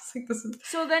about. Yeah. It's like this is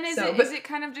So then so, is but it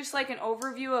kind of just like an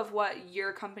overview of what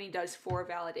your company does for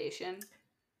validation?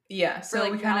 yeah. For So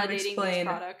we like kind of validating these explain,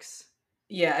 products?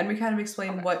 yeah, and we kind of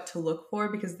explain Okay. what to look for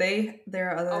because there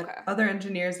are Okay. other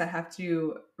engineers that have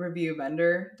to review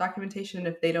vendor documentation, and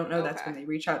if they don't know, that's Okay. when they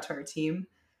reach out to our team.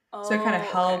 So it kind of Oh,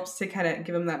 okay. helps to kind of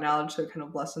give them that knowledge, so it kind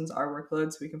of lessens our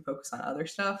workload, so we can focus on other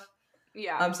stuff.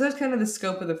 Yeah. So that's kind of the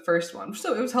scope of the first one.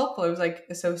 So it was helpful. It was like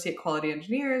associate quality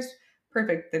engineers.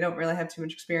 Perfect. They don't really have too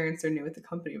much experience. They're new at the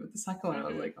company. But the second one, I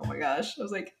was Mhm. like, oh my gosh. I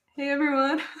was like, hey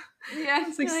everyone. Yeah. I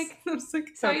was like, You're like,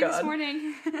 saw oh you this god.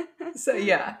 morning. So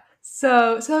yeah.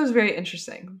 So that was very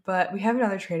interesting. But we have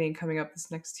another training coming up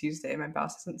this next Tuesday. My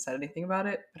boss hasn't said anything about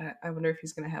it, but I wonder if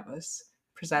he's gonna have us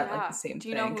present like the Yeah. same Do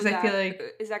you know thing. who Because I feel that like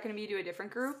is that going to be to a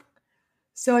different group?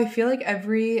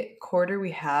 every quarter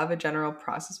we have a general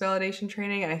process validation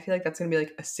training, and I feel like that's going to be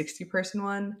like a 60-person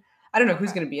one. I don't know who's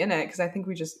Okay. going to be in it because I think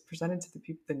we just presented to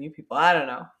the new people. I don't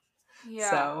know. Yeah.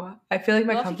 So I feel like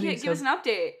my You'll have to company is give us so an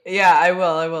update. yeah, I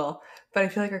will. But I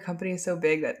feel like our company is so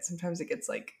big that sometimes it gets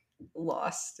like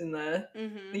lost in the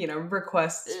Mm-hmm.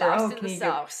 requests for Lost in can the you give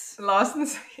sauce. lost in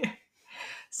the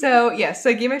So yeah, so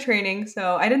I gave my training.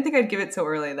 So I didn't think I'd give it so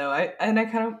early though. I kind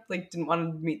of like didn't want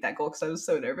to meet that goal because I was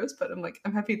so nervous. But I'm like,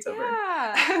 I'm happy it's over.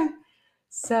 Yeah.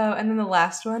 So and then the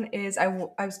last one is I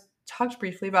was talked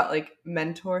briefly about like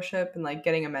mentorship and like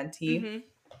getting a mentee. Mm-hmm.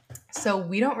 So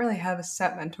we don't really have a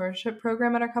set mentorship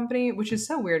program at our company, which is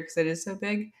so weird because it is so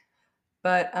big.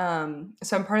 But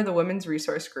so I'm part of the women's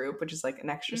resource group, which is like an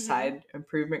extra Mm-hmm. side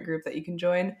improvement group that you can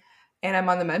join. And I'm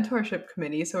on the mentorship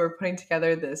committee. So we're putting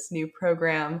together this new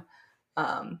program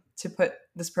to put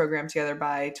this program together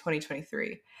by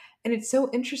 2023. And it's so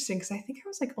interesting because I think I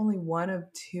was like only one of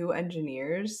two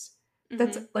engineers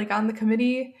that's Mm-hmm. like on the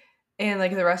committee. And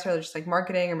like the rest are just like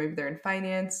marketing or maybe they're in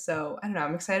finance. So I don't know.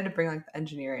 I'm excited to bring like the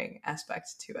engineering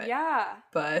aspect to it. Yeah.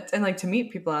 And like to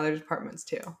meet people in other departments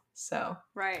too.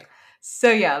 Right.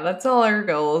 So yeah, that's all our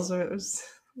goals. It was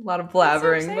a lot of That's so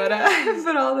blabbering, but exciting.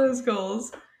 but all those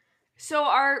goals. So,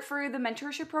 for the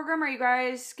mentorship program, are you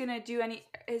guys gonna do any?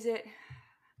 Is it?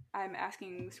 I'm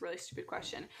asking this really stupid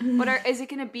question, but is it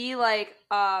gonna be like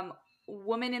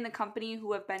women in the company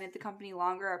who have been at the company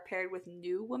longer are paired with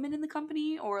new women in the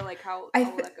company, or like how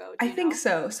will that go? I Do you think know?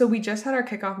 so. So we just had our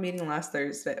kickoff meeting last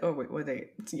Thursday. Oh wait, what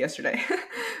day? It's yesterday.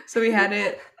 So we had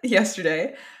it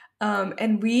yesterday,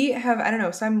 and we have I don't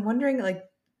know. So I'm wondering like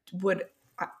would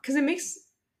because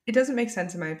it doesn't make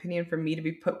sense in my opinion for me to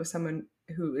be put with someone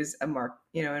who is in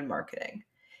marketing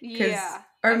because Yeah,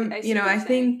 I see what I you're saying.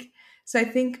 think so. I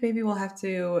think maybe we'll have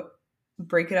to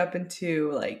break it up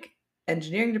into like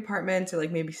engineering departments or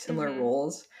like maybe similar Mm-hmm.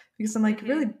 roles because I'm like, it Mm-hmm.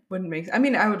 really wouldn't make. I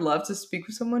mean, I would love to speak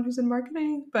with someone who's in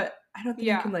marketing, but I don't think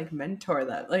you can Yeah. like mentor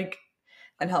that, like,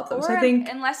 and help them. So Or I think,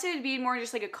 unless it would be more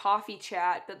just like a coffee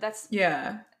chat, but that's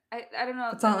yeah, I don't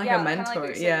know. it's not like a Yeah, kind of like what mentor.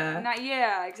 you're saying. Yeah. Not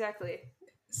yeah, exactly.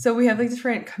 So we have like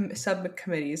different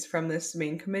subcommittees from this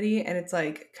main committee, and it's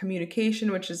like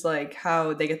communication, which is like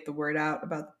how they get the word out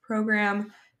about the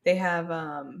program. They have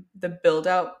the build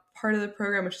out part of the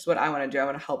program, which is what I want to do. I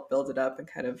want to help build it up and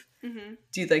kind of Mm-hmm.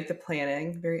 do like the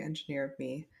planning. Very engineer of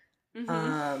me.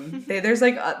 Mm-hmm. There's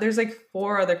like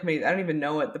four other committees. I don't even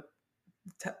know what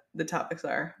the topics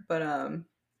are, but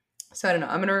so I don't know.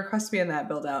 I'm gonna request to be in that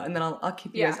build out, and then I'll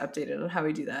keep you guys Yeah. updated on how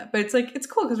we do that. But it's like it's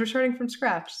cool because we're starting from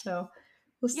scratch, so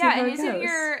we'll see Yeah, how and it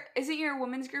goes. isn't your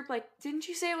women's group like? Didn't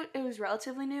you say it was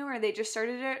relatively new, or they just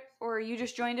started it, or you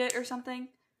just joined it, or something?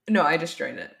 No, I just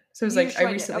joined it. So it was You like just I joined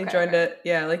it. recently Okay, joined okay, it.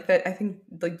 Yeah, like that. I think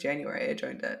like January I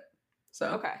joined it. So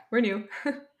okay. we're new,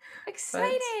 but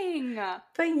Exciting.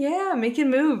 yeah, making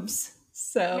moves.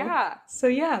 Yeah. So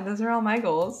yeah, those are all my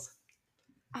goals.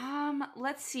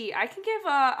 Let's see.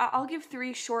 I'll give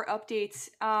three short updates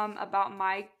about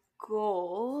my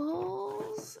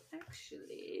goals.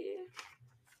 Actually,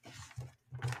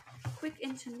 quick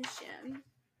intermission.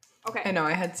 I Okay. know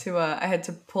I had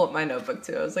to pull up my notebook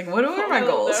too. I was like, what are my My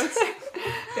little goals? notes.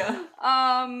 Yeah.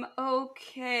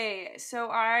 Okay. So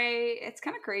it's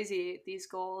kind of crazy, these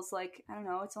goals. Like, I don't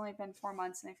know, it's only been 4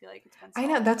 months and I feel like it's been I so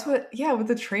know long that's ago. what yeah, with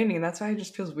the training, that's why it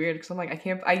just feels weird because I'm like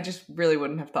I just really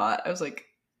wouldn't have thought. I was like,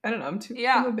 I don't know, I'm a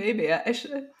Yeah. baby. I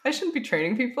shouldn't be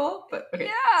training people, but okay,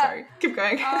 Yeah. sorry. Keep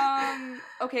going.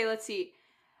 Okay, let's see.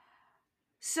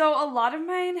 So a lot of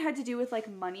mine had to do with like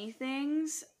money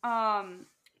things.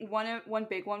 One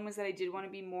big one was that I did want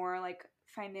to be more like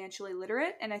financially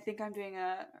literate, and I think I'm doing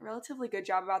a relatively good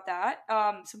job about that.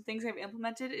 Some things I've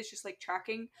implemented is just like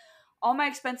tracking all my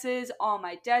expenses, all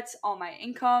my debts, all my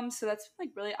income. So that's like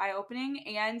really eye opening.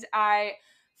 And I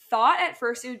thought at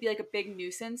first it would be like a big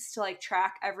nuisance to like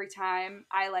track every time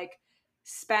I like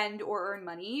spend or earn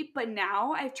money, but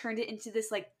now I've turned it into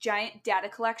this like giant data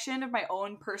collection of my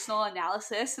own personal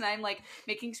analysis, and I'm like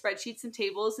making spreadsheets and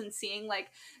tables and seeing like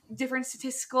different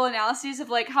statistical analyses of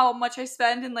like how much I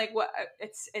spend and like what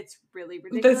it's really That's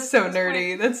ridiculous at so this point.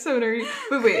 nerdy. That's so nerdy.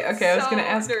 But wait, It's okay, I was gonna so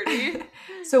ask. nerdy.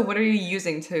 So what are you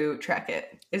using to track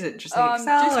it? Is it just like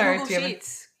Excel Just or Google do you have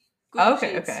Sheets. oh, Google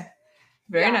okay, Sheets. okay.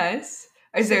 Very Yeah. nice.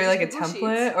 Is So there just like a Google Sheets.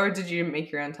 template or did you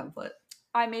make your own template?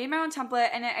 I made my own template,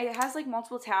 and it has like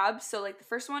multiple tabs. So like the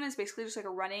first one is basically just like a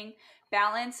running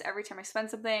balance. Every time I spend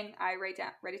something, I write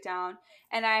it down,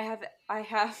 and I have I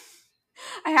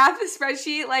have the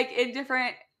spreadsheet like in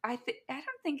different. I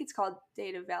don't think it's called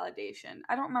data validation.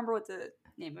 I don't remember what the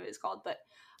name of it is called, but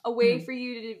a way Mhm. for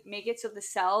you to make it so the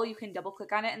cell you can double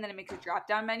click on it, and then it makes a drop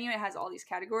down menu. It has all these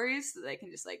categories so that I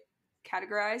can just like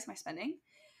categorize my spending.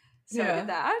 So I did Yeah.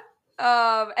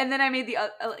 that. And then I made the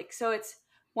like so it's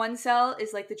one cell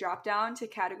is like the drop down to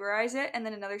categorize it, and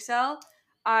then another cell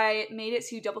I made it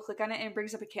so you double click on it and it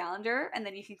brings up a calendar, and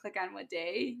then you can click on what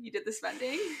day you did the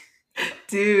spending.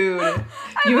 Dude,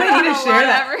 you might need to share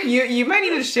that. You might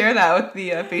need to share that with the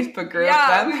Facebook group.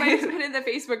 Yeah, we might put it in the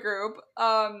Facebook group.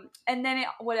 And then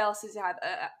what else does it have?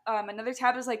 Another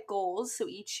tab is like goals. So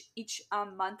each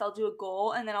month I'll do a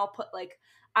goal, and then I'll put like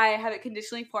I have it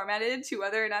conditionally formatted to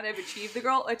whether or not I've achieved the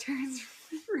goal. It turns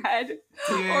red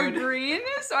or green,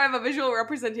 so I have a visual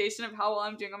representation of how well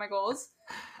I'm doing on my goals.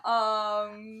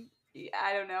 Yeah,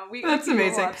 I don't know. That's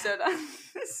amazing.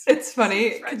 It's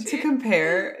funny to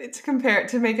compare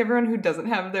to make everyone who doesn't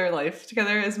have their life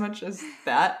together as much as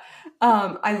that.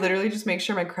 I literally just make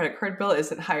sure my credit card bill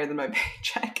isn't higher than my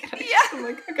paycheck. And I'm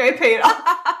like, okay, pay it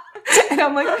off. And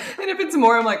I'm like, and if it's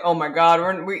more, I'm like, oh my god,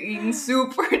 we're eating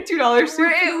soup. We're $2 soup.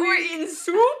 We're eating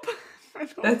soup.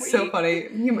 That's so funny.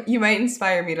 You might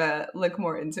inspire me to look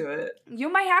more into it. You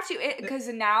might have to, because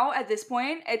now at this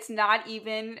point, it's not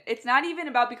even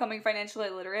about becoming financially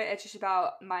literate. It's just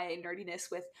about my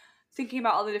nerdiness with thinking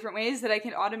about all the different ways that I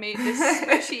can automate this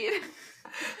spreadsheet.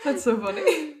 That's so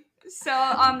funny. So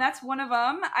that's one of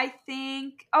them. I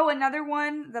think. Oh, another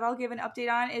one that I'll give an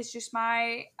update on is just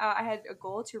I had a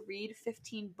goal to read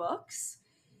 15 books,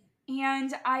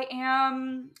 and I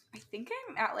think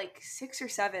I'm at like 6 or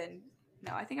 7.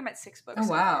 No, I think I'm at 6 books. Oh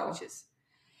wow, which is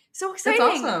so exciting.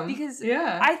 That's awesome. Because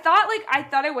I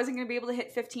thought I wasn't going to be able to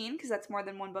hit 15 because that's more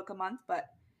than one book a month, but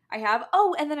I have.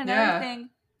 Oh, and then another thing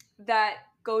that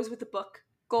goes with the book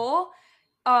goal,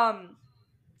 and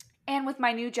with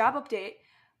my new job update,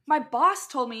 my boss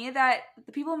told me that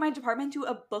the people in my department do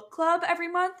a book club every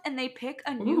month, and they pick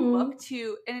a new book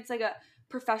and it's like a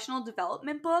professional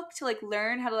development book to like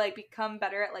learn how to like become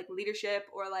better at like leadership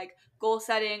or like goal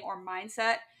setting or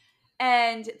mindset.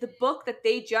 And the book that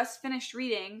they just finished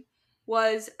reading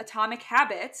was Atomic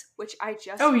Habits, which I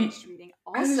just finished reading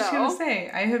also. I was just going to say,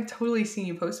 I have totally seen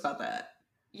you post about that.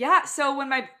 Yeah, so when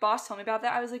my boss told me about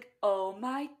that, I was like, oh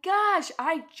my gosh,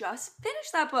 I just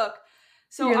finished that book.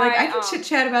 So you're like, I can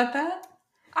chit-chat about that.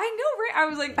 I know, right? I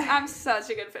was like, I'm such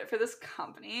a good fit for this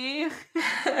company.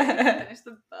 Finish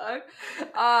the book.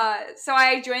 So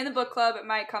I joined the book club at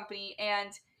my company,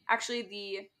 and actually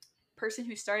the person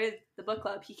who started the book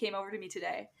club, he came over to me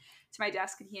today to my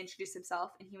desk, and he introduced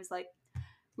himself, and he was like,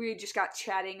 we just got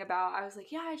chatting about, I was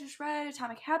like, yeah, I just read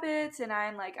Atomic Habits, and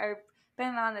I'm like, I've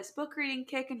been on this book reading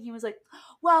kick, and he was like,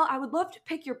 well, I would love to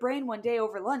pick your brain one day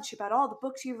over lunch about all the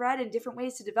books you've read and different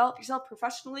ways to develop yourself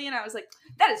professionally. And I was like,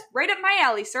 that is right up my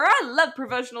alley, sir. I love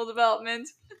professional development.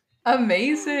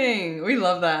 Amazing. We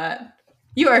love that.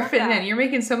 You are fitting in. You're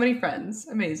making so many friends.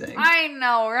 Amazing. I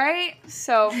know, right?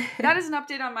 So that is an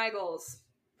update on my goals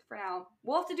for now.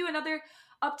 We'll have to do another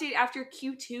update after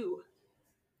Q2.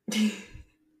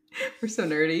 We're so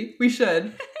nerdy. We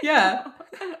should. Yeah.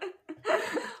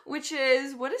 Which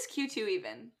is, what is Q2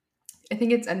 even? I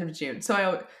think it's end of June.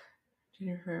 So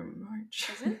January, March.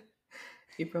 Is it?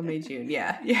 April, May, June.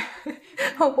 Yeah.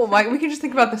 Oh, well, we can just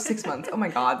think about the 6 months. Oh my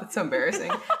god, that's so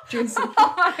embarrassing. June.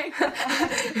 Oh my god.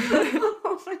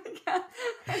 Oh my god.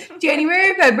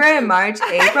 January, February, March,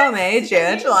 April, May,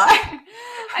 June, July.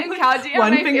 I'm counting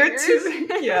one my finger, fingers.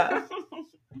 2. Yeah.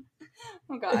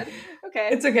 Oh god. Okay.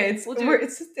 It's okay.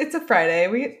 It's a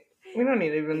Friday. We don't need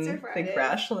to even think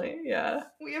rationally. Yeah.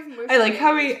 We have moved. I like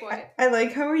how we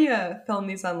film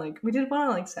these on like we did one on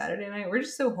like Saturday night. We're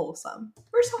just so wholesome.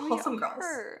 We're so wholesome girls.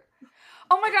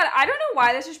 Oh my god, I don't know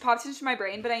why this just popped into my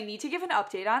brain, but I need to give an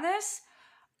update on this.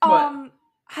 What?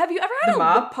 Have you ever had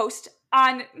a post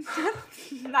on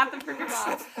not the freaking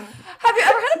mop? Have you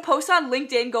ever had a post on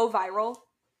LinkedIn go viral?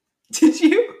 Did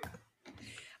you?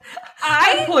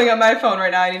 I'm pulling up my phone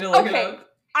right now. I need to look it up.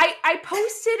 I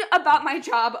posted about my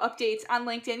job updates on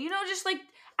LinkedIn, just like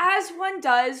as one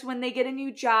does when they get a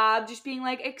new job, just being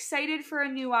like excited for a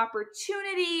new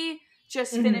opportunity,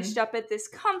 just finished up at this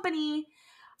company.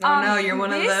 Oh no, you're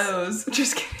one of those.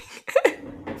 Just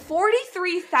kidding.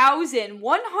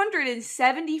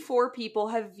 43,174 people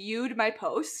have viewed my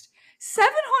post,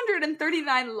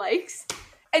 739 likes,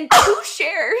 and 2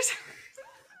 shares.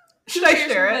 Should I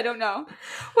share it? I don't know.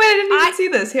 Wait, I didn't even see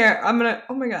this. Here, I'm gonna.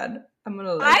 Oh my god. I'm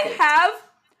gonna I have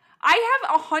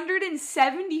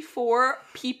 174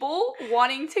 people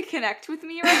wanting to connect with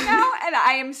me right now, and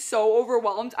I am so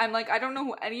overwhelmed. I'm like, I don't know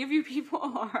who any of you people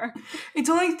are. It's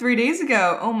only 3 days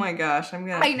ago. Oh my gosh, I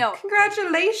know.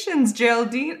 Congratulations,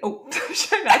 Geraldine. Oh,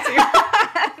 should I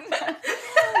not say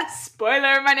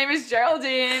Spoiler, my name is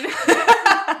Geraldine.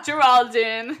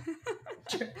 Geraldine.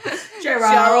 Geraldine.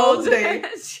 Gerald.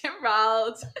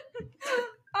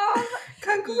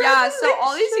 Congratulations. Yeah, so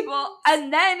all these people,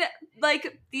 and then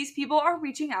like these people are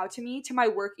reaching out to me to my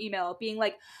work email being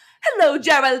like, Hello,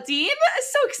 Geraldine.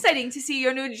 So exciting to see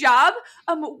your new job.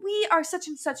 We are such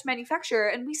and such manufacturer,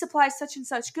 and we supply such and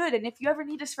such good. And if you ever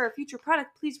need us for a future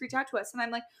product, please reach out to us. And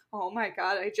I'm like, oh my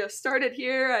god, I just started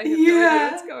here. I have no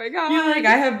idea what's going on. You're like,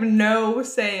 I have no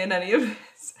say in any of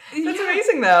this. That's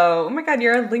amazing, though. Oh my god,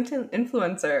 you're a LinkedIn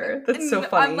influencer. That's so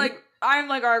funny. I'm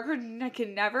like, I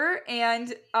can never,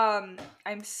 and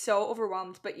I'm so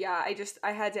overwhelmed. But yeah,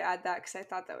 I had to add that because I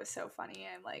thought that was so funny.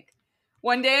 I'm like,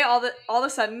 one day, all of a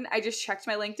sudden, I just checked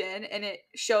my LinkedIn and it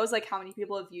shows like how many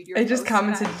people have viewed your post. I just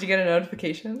commented. Did you get a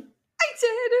notification?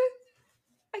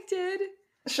 I did.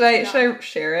 Should I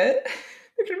share it?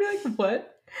 They're gonna be like,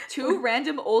 what? 2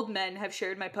 random old men have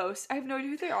shared my post. I have no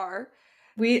idea who they are.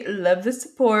 We love the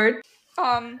support.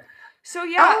 So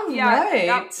yeah, right.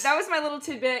 that was my little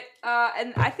tidbit.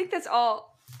 And I think that's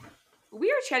all. We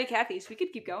are Chatty Cathy's. We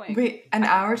could keep going. Wait, an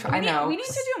hour? I know. We need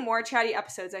to do more chatty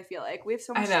episodes, I feel like. We have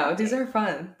so much. I know. These are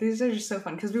fun. These are just so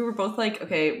fun. Because we were both like,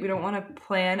 okay, we don't want to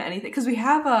plan anything. Because we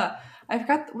have I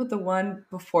forgot what the one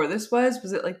before this was.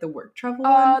 Was it like the work travel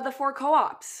one? The 4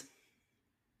 co-ops.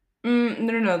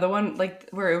 No. The one like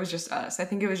where it was just us. I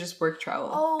think it was just work travel.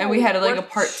 Oh, and we had like a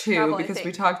part 2 travel, because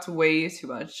we talked way too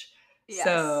much. Yes.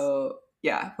 So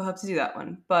yeah, we'll have to do that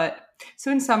one. But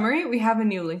so in summary, we have a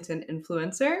new LinkedIn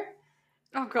influencer.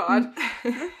 Oh god.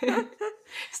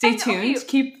 Stay tuned.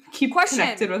 Keep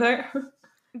connected with her.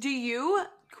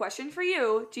 Question for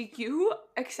you, do you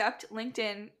accept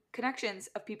LinkedIn connections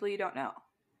of people you don't know?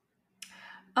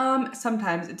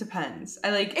 Sometimes it depends.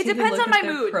 It depends on my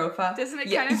mood. Profile. Doesn't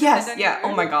it kind of yes, yeah.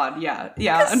 Oh my god, yeah.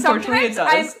 Unfortunately it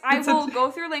does. I will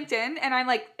go through LinkedIn and I'm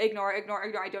like, ignore. I don't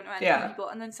know any of people.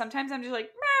 And then sometimes I'm just like,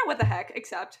 what the heck,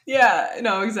 accept. Yeah,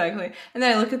 no, exactly. And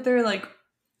then I look at their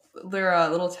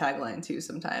little tagline too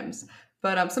sometimes.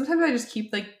 But sometimes I just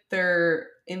keep like their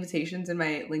invitations in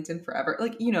my LinkedIn forever.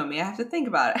 Like, you know me, I have to think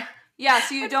about it. Yeah,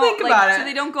 so you don't think about it. So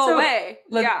they don't go away.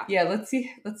 Let's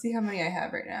see how many I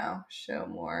have right now. Show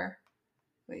more.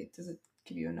 Wait, does it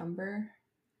give you a number?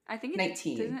 I think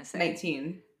 19. Doesn't it say?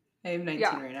 19. I have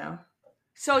 19 right now.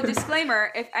 So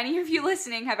disclaimer, if any of you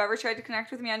listening have ever tried to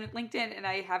connect with me on LinkedIn and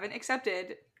I haven't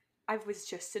accepted, I was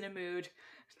just in a mood.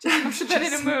 Just been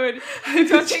in a mood.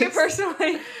 Don't take it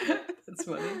personally. That's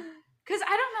funny. Because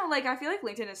I don't know, I feel like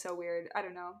LinkedIn is so weird. I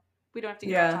don't know. We don't have to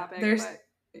get on topic.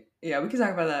 Yeah, we could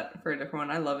talk about that for a different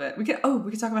one. I love it. We could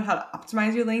talk about how to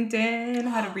optimize your LinkedIn,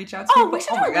 how to reach out to people. We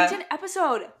should do a LinkedIn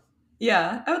episode.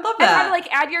 Yeah, I would love that. And how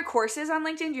to add your courses on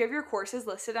LinkedIn. Do you have your courses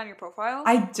listed on your profile?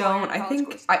 I don't. I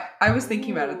think I was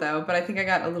thinking about it though, but I think I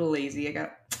got a little lazy. I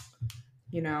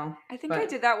think I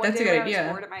did that one day when I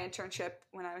was bored at my internship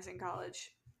when I was in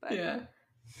college. But, yeah.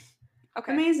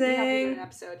 Okay. Amazing. We have to do an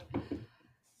episode.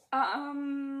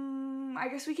 I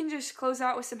guess we can just close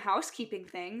out with some housekeeping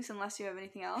things, unless you have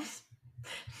anything else.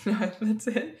 No, that's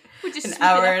it. An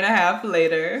hour and a half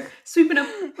later, sweeping up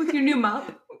with your new mop.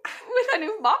 With a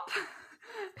new mop.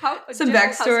 Some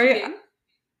backstory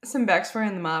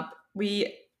on the mop.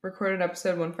 We recorded an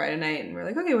episode one Friday night, and we're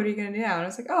like, okay, what are you gonna do now? And I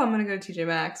was like, oh, I'm gonna go to TJ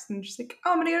Maxx, and she's like,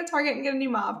 oh, I'm gonna go to Target and get a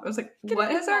new mop. I was like, what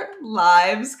has our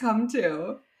lives come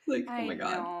to? Like, oh my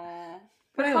god. Know.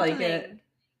 But I like it.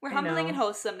 We're humbling and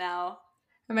wholesome now.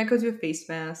 I might go do a face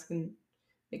mask and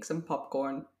make some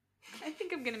popcorn. I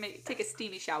think I'm gonna take a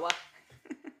steamy shower.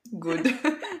 Good.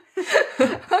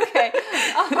 Okay.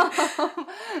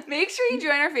 Make sure you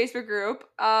join our Facebook group.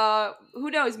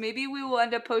 Who knows? Maybe we will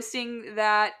end up posting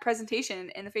that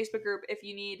presentation in the Facebook group if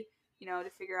you need, to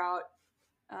figure out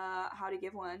how to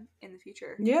give one in the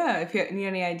future. Yeah, if you need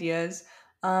any ideas.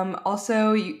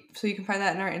 Also, you can find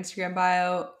that in our Instagram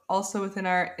bio. Also, within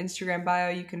our Instagram bio,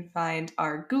 you can find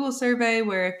our Google survey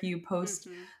where if you post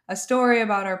a story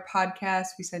about our podcast,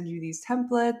 we send you these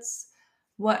templates.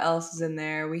 What else is in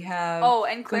there? We have... Oh,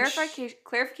 and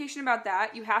clarification about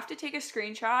that. You have to take a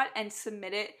screenshot and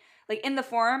submit it. In the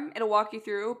form, it'll walk you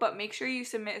through, but make sure you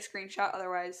submit a screenshot.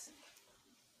 Otherwise,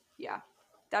 yeah,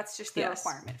 that's just the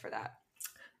requirement for that.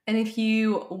 And if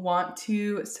you want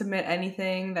to submit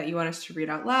anything that you want us to read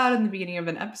out loud in the beginning of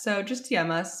an episode, just DM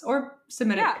us or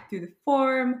submit it through the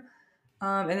form.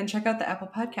 And then check out the Apple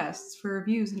Podcasts for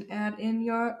reviews and add in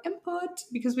your input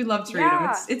because we love to read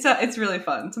them. It's really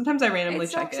fun. Sometimes I randomly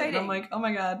check it and I'm like, oh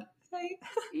my god. Hey.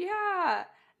 Yeah.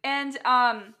 And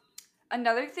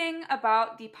another thing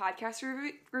about the podcast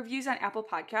reviews on Apple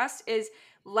Podcasts is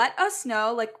let us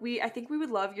know. I think we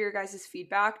would love your guys'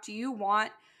 feedback. Do you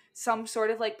want some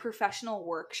sort of professional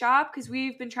workshop? Because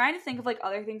we've been trying to think of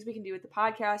other things we can do with the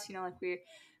podcast. We're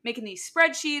making these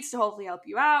spreadsheets to hopefully help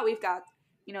you out. We've got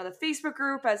the Facebook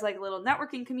group as a little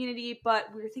networking community,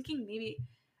 but we were thinking maybe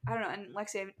I don't know, and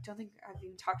Lexi, I don't think I've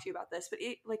even talked to you about this, but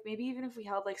like maybe even if we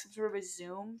held like some sort of a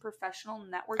Zoom professional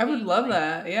networking, I would love like,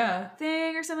 that. Yeah.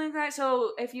 thing or something like that.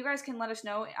 So if you guys can let us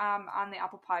know on the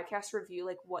Apple Podcast review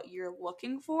like what you're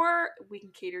looking for, we can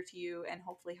cater to you and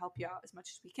hopefully help you out as much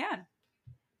as we can.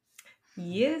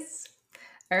 Yes.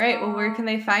 All right. Well, where can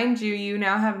they find you? You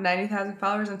now have 90,000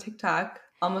 followers on TikTok.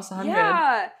 Almost 100.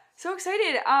 Yeah. So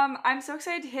excited. I'm so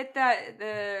excited to hit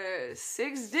the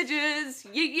 6 digits.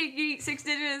 Yeet, yeet, yeet, 6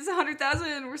 digits,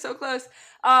 100,000. We're so close.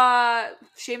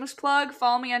 Shameless plug.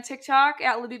 Follow me on TikTok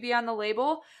at Libby Beyond the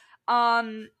Label.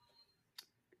 Kind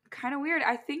of weird.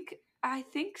 I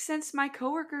think since my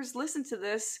coworkers listen to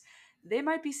this, they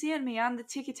might be seeing me on the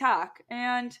TikTok,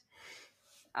 and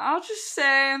I'll just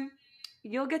say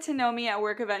you'll get to know me at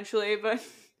work eventually, but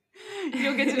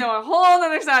you'll get to know a whole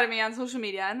other side of me on social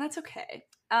media, and that's okay.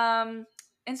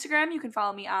 Instagram, you can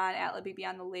follow me on at Libby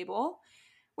Beyond the Label.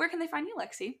 Where can they find you,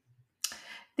 Lexi?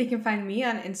 They can find me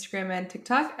on Instagram and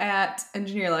TikTok at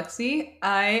Engineer Lexi.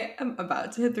 I am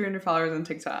about to hit 300 followers on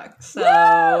TikTok.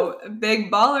 So, big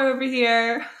baller over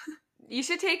here. You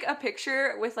should take a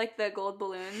picture with like the gold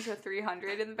balloons with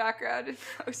 300 in the background and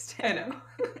post it. I know.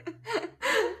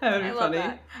 That would be funny.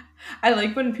 That. I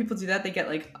like when people do that, they get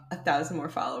like 1,000 more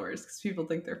followers because people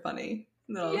think they're funny.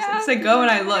 And then I go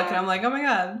and I look and I'm like, oh my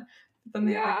God. But then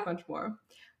they have like a bunch more.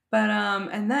 But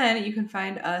and then you can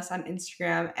find us on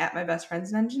Instagram at My Best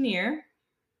Friends and Engineer.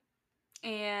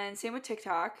 And same with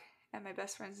TikTok at My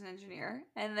Best Friends and Engineer.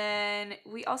 And then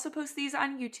we also post these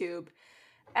on YouTube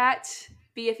at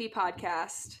BFE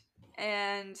Podcast.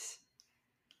 And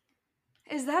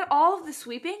is that all of the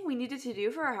sweeping we needed to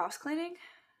do for our house cleaning?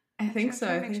 I think so.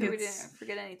 I think we didn't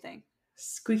forget anything.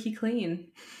 Squeaky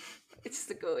clean. It's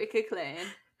squeaky clean.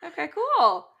 Okay,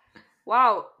 cool.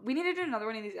 Wow, we need to do another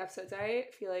one of these episodes. I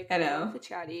feel like I know the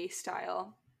chatty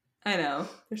style. I know,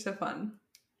 they're so fun.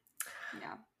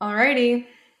 Yeah. Alrighty,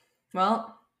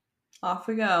 well, off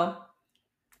we go.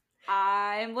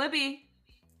 I'm Libby,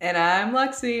 and I'm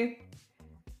Lexi,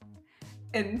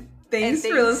 and thanks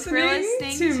for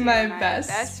listening to my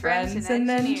best friends and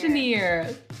engineer.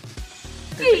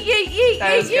 Yay!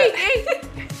 That was good.